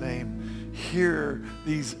Jesus' name, hear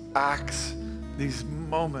these acts, these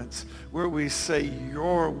moments where we say,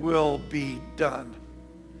 your will be done,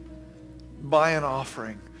 by an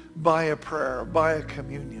offering, by a prayer, by a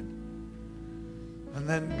communion. And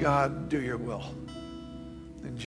then, God, do your will.